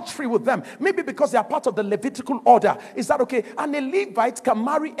go scot-free with them, maybe because they are part of the Levitical order. Is that okay? And a Levite can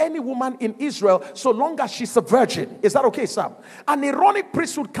marry any woman in Israel so long as she's a virgin. Is that okay, Sam? An Aaronic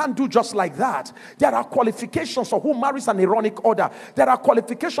priesthood can't do just like that. There are qualifications for who marries an Aaronic order. There are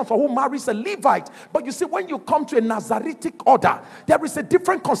qualifications for who marries a Levite. But you see, when you come to a Nazaritic order, there is a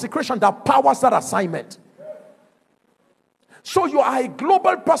different consecration that powers that assignment. So you are a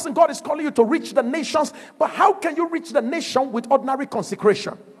global person. God is calling you to reach the nations. But how can you reach the nation with ordinary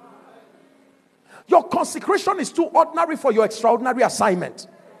consecration? Your consecration is too ordinary for your extraordinary assignment.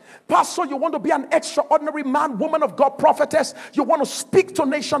 Pastor, you want to be an extraordinary man, woman of God, prophetess. You want to speak to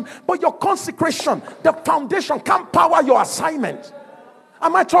nation. But your consecration, the foundation, can't power your assignment.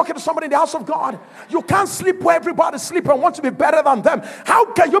 Am I talking to somebody in the house of God? You can't sleep where everybody sleeps and want to be better than them.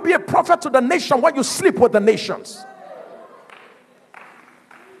 How can you be a prophet to the nation when you sleep with the nations?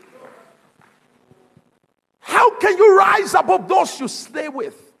 How can you rise above those you stay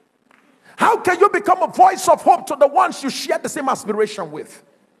with? How can you become a voice of hope to the ones you share the same aspiration with?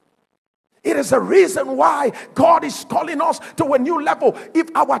 It is a reason why God is calling us to a new level.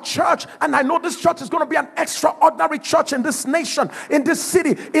 If our church, and I know this church is going to be an extraordinary church in this nation, in this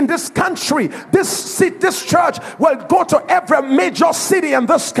city, in this country, this church will go to every major city in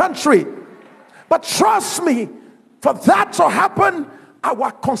this country. But trust me, for that to happen,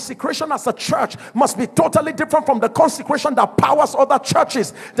 our consecration as a church must be totally different from the consecration that powers other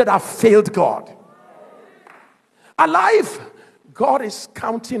churches that have failed God. Alive, God is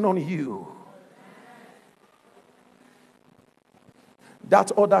counting on you.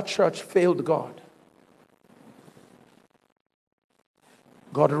 That other church failed God.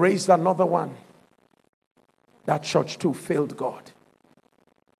 God raised another one. That church too failed God.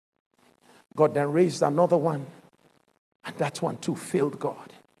 God then raised another one, and that one too failed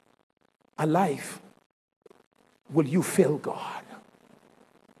God. Alive, will you fail God?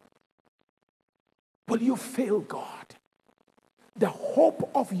 Will you fail God? The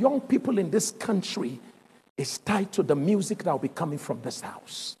hope of young people in this country is tied to the music that will be coming from this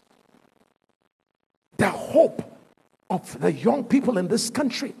house. The hope of the young people in this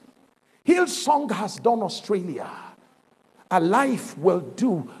country. Hillsong has done Australia. Alive will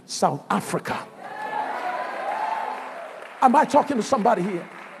do South Africa. Am I talking to somebody here?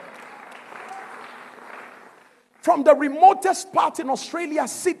 From the remotest part in Australia,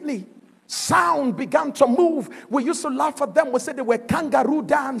 Sydney, sound began to move. We used to laugh at them. We said they were kangaroo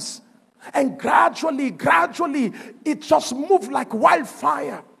dance. And gradually, it just moved like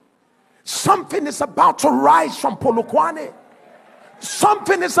wildfire. Something is about to rise from Polokwane.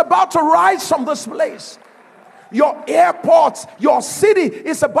 Something is about to rise from this place. Your airport, your city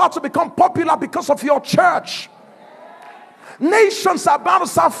is about to become popular because of your church. Nations are about to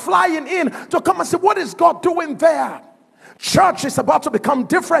start flying in to come and say, what is God doing there? Church is about to become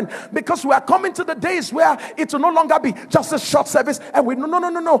different because we are coming to the days where it will no longer be just a short service and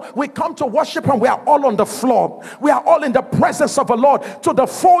no. We come to worship and we are all on the floor. We are all in the presence of the Lord, to the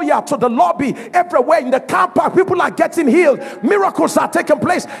foyer, to the lobby, everywhere in the car park. People are getting healed. Miracles are taking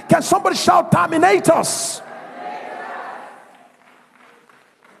place. Can somebody shout, Terminators?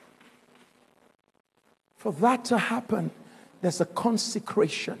 For that to happen, there's a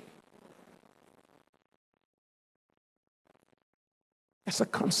consecration. It's a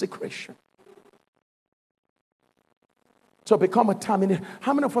consecration. To become a terminator.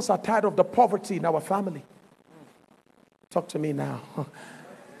 How many of us are tired of the poverty in our family? Talk to me now.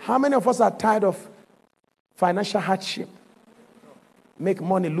 How many of us are tired of financial hardship? Make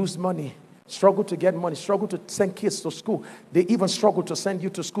money, lose money, struggle to get money, struggle to send kids to school. They even struggle to send you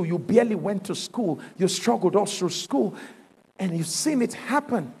to school. You barely went to school. You struggled all through school. And you've seen it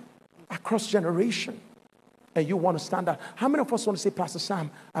happen across generation. And you want to stand out. How many of us want to say, Pastor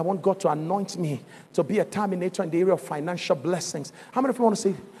Sam, I want God to anoint me to be a terminator in the area of financial blessings? How many of you want to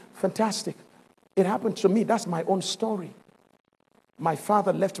say, fantastic? It happened to me. That's my own story. My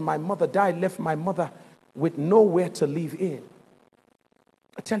father left, my mother died, left my mother with nowhere to live in.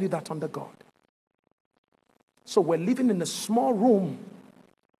 I tell you that under God. So we're living in a small room,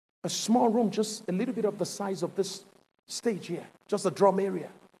 just a little bit of the size of this stage here, just a drum area.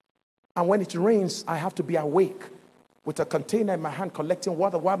 And when it rains, I have to be awake with a container in my hand collecting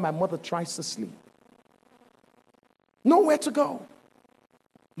water while my mother tries to sleep. Nowhere to go.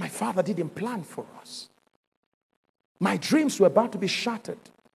 My father didn't plan for us. My dreams were about to be shattered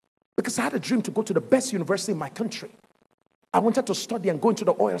because I had a dream to go to the best university in my country. I wanted to study and go into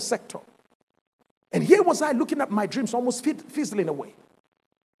the oil sector. And here was I looking at my dreams almost fizzling away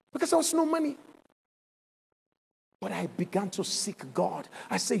because there was no money. But I began to seek God.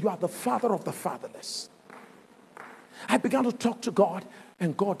 I say, you are the father of the fatherless. I began to talk to God,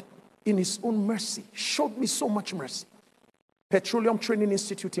 and God, in his own mercy, showed me so much mercy. Petroleum Training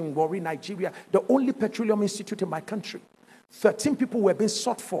Institute in Warri, Nigeria, the only petroleum institute in my country. 13 people were being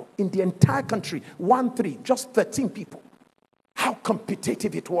sought for in the entire country. 1-3, just 13 people. How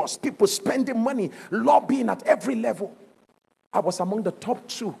competitive it was. People spending money, lobbying at every level. I was among the top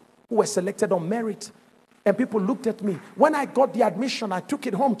 2 who were selected on merit. And people looked at me. When I got the admission, I took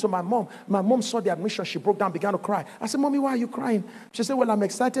it home to my mom. My mom saw the admission. She broke down, began to cry. I said, Mommy, why are you crying? She said, well, I'm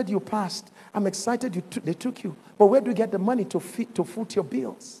excited you passed. I'm excited they took you. But where do you get the money to foot your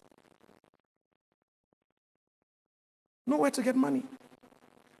bills? Nowhere to get money.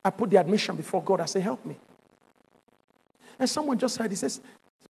 I put the admission before God. I said, help me. And someone just heard, he says,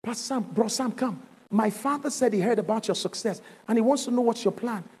 Pastor Sam, Bro Sam, come. My father said he heard about your success. And he wants to know what's your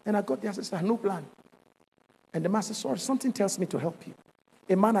plan. And I got there. I said, I have no plan. And the man said, sorry, something tells me to help you.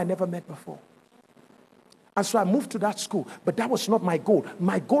 A man I never met before. And so I moved to that school. But that was not my goal.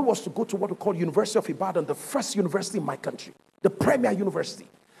 My goal was to go to what we call University of Ibadan, the first university in my country. The premier university.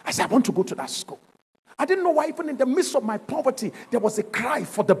 I said, I want to go to that school. I didn't know why even in the midst of my poverty, there was a cry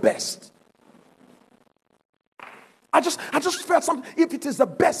for the best. I just felt something. If it is the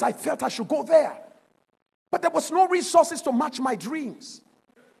best, I felt I should go there. But there was no resources to match my dreams.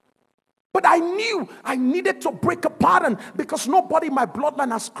 But I knew I needed to break a pattern because nobody in my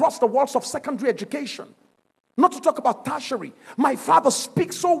bloodline has crossed the walls of secondary education. Not to talk about tertiary. My father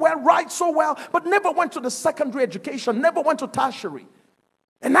speaks so well, writes so well, but never went to the secondary education, never went to tertiary.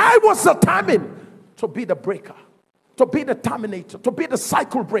 And I was determined to be the breaker, to be the terminator, to be the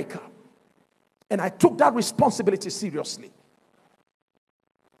cycle breaker. And I took that responsibility seriously.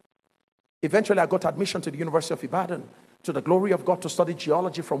 Eventually, I got admission to the University of Ibadan, to the glory of God, to study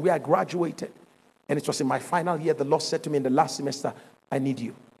geology, from where I graduated. And it was in my final year, the Lord said to me in the last semester, I need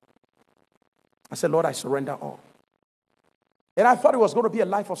you. I said, Lord, I surrender all. And I thought it was going to be a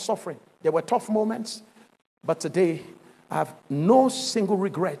life of suffering. There were tough moments, but today I have no single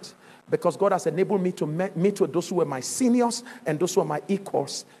regret because God has enabled me to meet with those who were my seniors and those who are my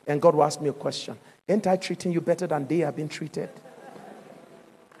equals. And God will ask me a question. Ain't I treating you better than they have been treated?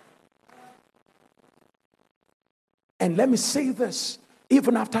 And let me say this,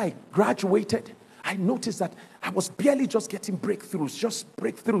 even after I graduated, I noticed that I was barely just getting breakthroughs,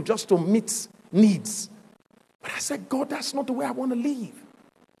 just to meet needs. But I said, God, that's not the way I want to live.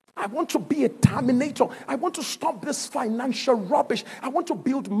 I want to be a terminator. I want to stop this financial rubbish. I want to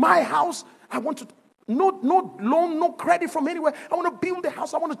build my house. I want to, no loan, no credit from anywhere. I want to build a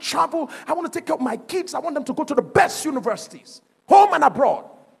house. I want to travel. I want to take care of my kids. I want them to go to the best universities, home and abroad.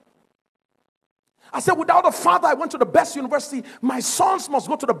 I said, without a father, I went to the best university. My sons must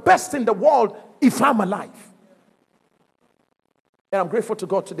go to the best in the world if I'm alive. And I'm grateful to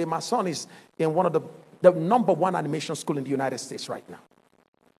God today. My son is in one of the number one animation school in the United States right now.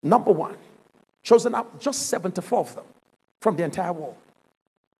 Number one. Chosen out just 74 of them from the entire world.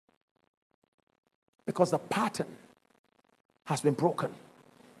 Because the pattern has been broken.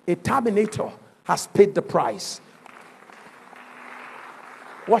 A terminator has paid the price.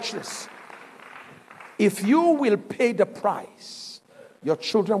 Watch this. If you will pay the price, your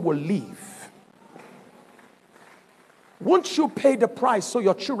children will live. Won't you pay the price so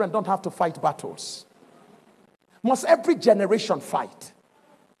your children don't have to fight battles? Must every generation fight?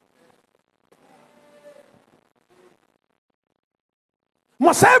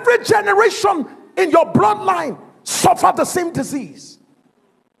 Must every generation in your bloodline suffer the same disease?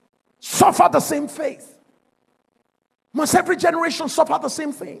 Suffer the same faith? Must every generation suffer the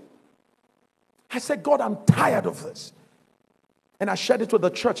same thing? I said, God, I'm tired of this. And I shared it with the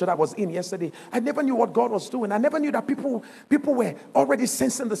church that I was in yesterday. I never knew what God was doing. I never knew that people were already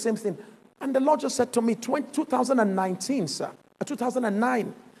sensing the same thing. And the Lord just said to me, 2019, sir,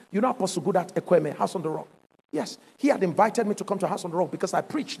 2009, you know Apostle Good at Ekweme, House on the Rock? Yes, he had invited me to come to House on the Rock because I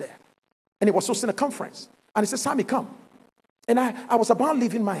preached there. And he was hosting a conference. And he said, Sammy, come. And I was about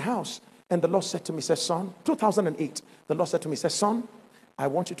leaving my house. And the Lord said to me, said, son, 2008, the Lord said to me, said, son, I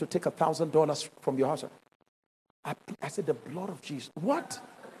want you to take $1,000 from your house. I said, the blood of Jesus. What?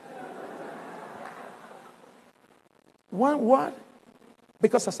 What?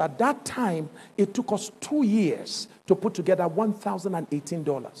 Because as at that time, it took us 2 years to put together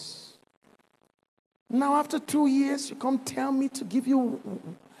 $1,018. Now, after 2 years, you come tell me to give you.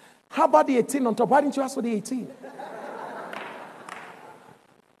 How about the 18 on top? Why didn't you ask for the 18?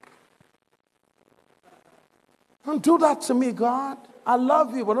 Don't do that to me, God. I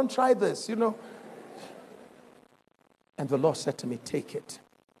love you, but don't try this, you know. And the Lord said to me, take it.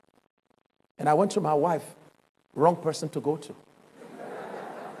 And I went to my wife, wrong person to go to.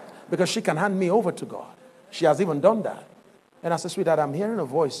 Because she can hand me over to God. She has even done that. And I said, sweetheart, I'm hearing a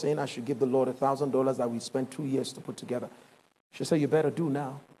voice saying I should give the Lord $1,000 that we spent 2 years to put together. She said, you better do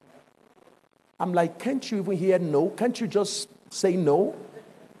now. I'm like, can't you even hear no? Can't you just say no?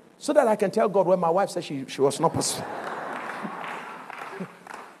 So that I can tell God when my wife said she was not persuaded.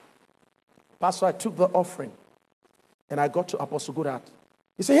 Pastor, I took the offering and I got to Apostle Goodart.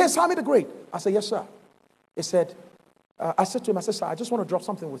 He said, hey, Sammy the Great. I said, yes, sir. He said, I said to him, I said, sir, I just want to drop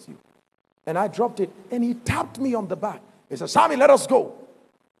something with you. And I dropped it and he tapped me on the back. He said, Sammy, let us go.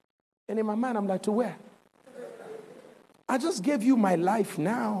 And in my mind, I'm like, to where? I just gave you my life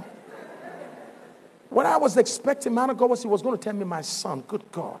now. What I was expecting, man of God, was he was going to tell me, my son, good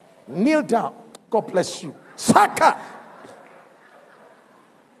God, kneel down. God bless you. Saka.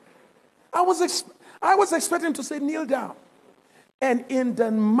 I was expecting to say, kneel down. And in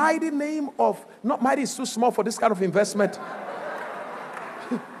the mighty name of, not mighty is too small for this kind of investment.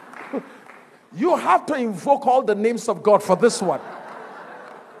 You have to invoke all the names of God for this one.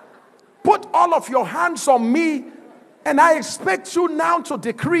 Put all of your hands on me And I expect you now to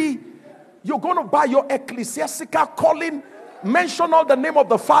decree you're going to, by your ecclesiastical calling, mention all the name of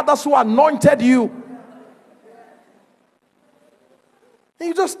the fathers who anointed you. And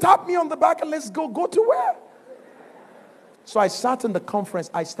you just tap me on the back and let's go to where? So I sat in the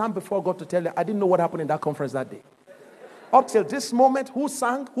conference. I stand before God to tell you, I didn't know what happened in that conference that day. Up till this moment, who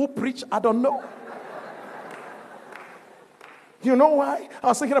sang, who preached, I don't know. You know why? I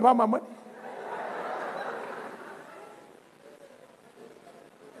was thinking about my money.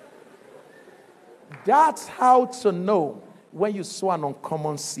 That's how to know when you sow an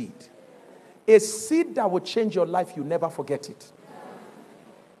uncommon seed. A seed that will change your life, you never forget it.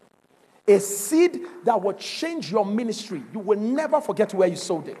 A seed that will change your ministry, you will never forget where you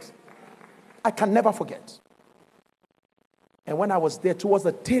sowed it. I can never forget. And when I was there towards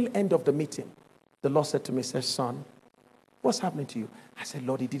the tail end of the meeting, the Lord said to me, said, son, what's happening to you? I said,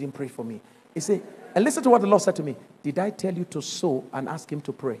 Lord, he didn't pray for me. He said, and listen to what the Lord said to me. Did I tell you to sow and ask him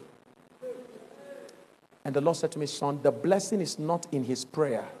to pray? And the Lord said to me, son, the blessing is not in his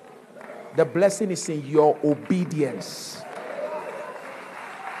prayer. The blessing is in your obedience.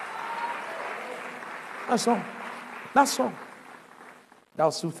 That's all. That's all. That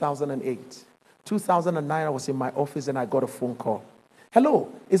was 2008. 2009, I was in my office and I got a phone call.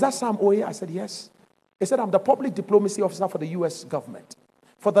 Hello, is that Sam Oye? I said, yes. He said, I'm the public diplomacy officer for the U.S. government.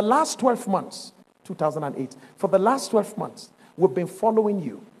 For the last 12 months, 2008, for the last 12 months, we've been following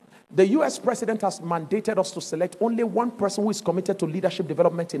you. The U.S. president has mandated us to select only one person who is committed to leadership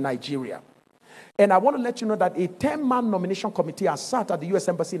development in Nigeria. And I want to let you know that a 10-man nomination committee has sat at the U.S.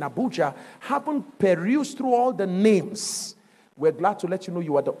 Embassy in Abuja, having perused through all the names. We're glad to let you know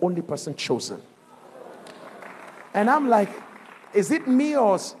you are the only person chosen. And I'm like, is it me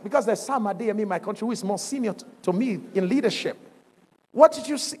or... Because there's Sam Adeyemi in my country who is more senior to me in leadership. What did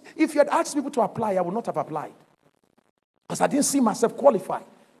you see? If you had asked people to apply, I would not have applied. Because I didn't see myself qualified.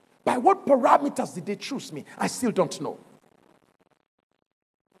 By what parameters did they choose me? I still don't know.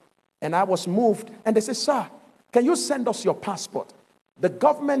 And I was moved. And they said, sir, can you send us your passport? The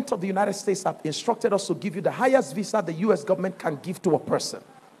government of the United States have instructed us to give you the highest visa the U.S. government can give to a person.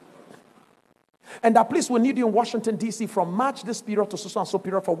 And that please, we need you in Washington, D.C. from March this period to so and so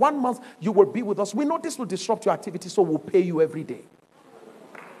period. For 1 month, you will be with us. We know this will disrupt your activity, so we'll pay you every day.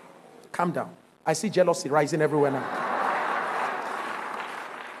 Calm down. I see jealousy rising everywhere now.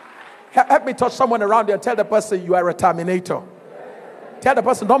 Help me touch someone around you and tell the person you are a terminator. Tell the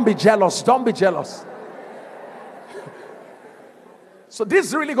person, don't be jealous. Don't be jealous. So this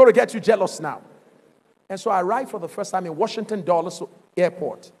is really going to get you jealous now. And so I arrived for the first time in Washington Dulles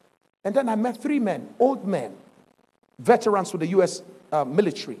Airport. And then I met 3 men, old men, veterans with the U.S.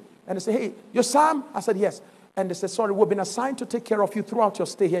 military. And they said, hey, you're Sam? I said, yes. And they said, sorry, we've been assigned to take care of you throughout your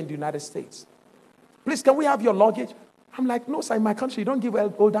stay here in the United States. Please, can we have your luggage? I'm like, no, sir, in my country, you don't give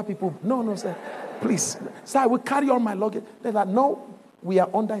older people. No, sir. Please. Sir, I will carry all my luggage. They're like, no, we are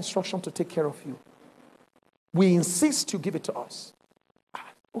under instruction to take care of you. We insist you give it to us.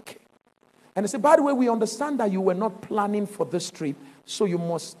 Okay. And they said, by the way, we understand that you were not planning for this trip, so you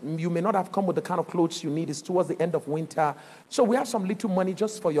may not have come with the kind of clothes you need. It's towards the end of winter. So we have some little money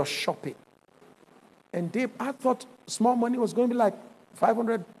just for your shopping. And I thought small money was going to be like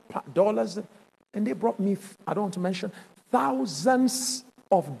 $500. And they brought me, I don't want to mention, thousands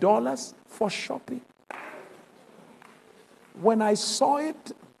of dollars for shopping. When I saw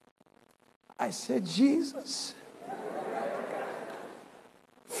it, I said, Jesus.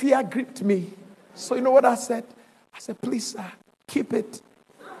 Fear gripped me. So you know what I said? I said, please, sir, keep it.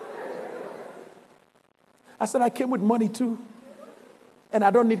 I said, I came with money too. And I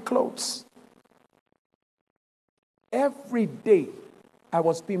don't need clothes. Every day I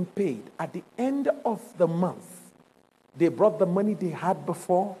was being paid. At the end of the month, they brought the money they had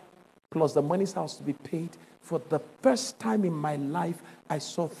before, plus the money that was to be paid. For the first time in my life, I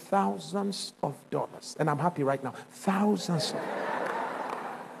saw thousands of dollars. And I'm happy right now. Thousands of dollars.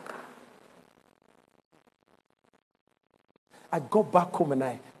 I got back home and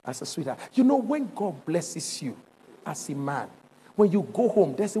I said, sweetheart, you know, when God blesses you as a man, when you go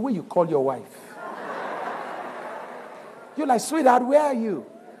home, there's a way you call your wife. You're like, sweetheart, where are you?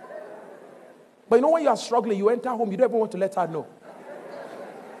 But you know, when you are struggling, you enter home, you don't even want to let her know.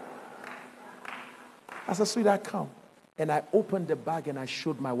 I said, sweetheart, come. And I opened the bag and I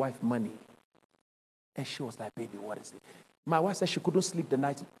showed my wife money. And she was like, baby, what is it? My wife said she couldn't sleep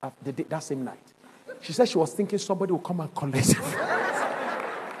that same night. She said she was thinking somebody will come and collect it.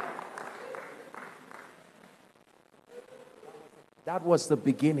 That was the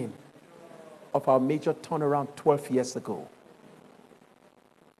beginning of our major turnaround 12 years ago.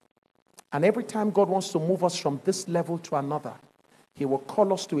 And every time God wants to move us from this level to another, he will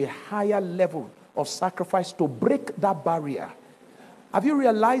call us to a higher level of sacrifice to break that barrier. Have you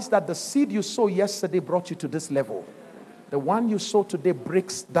realized that the seed you sowed yesterday brought you to this level? The one you sow today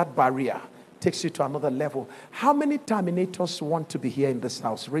breaks that barrier, takes you to another level. How many terminators want to be here in this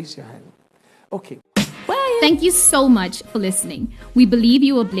house? Raise your hand. Okay. Thank you so much for listening. We believe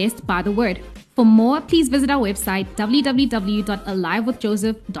you were blessed by the word. For more, please visit our website,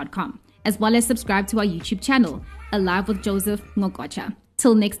 www.alivewithjoseph.com, as well as subscribe to our YouTube channel, Alive with Joseph Ngokocha.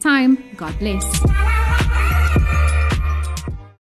 Till next time, God bless.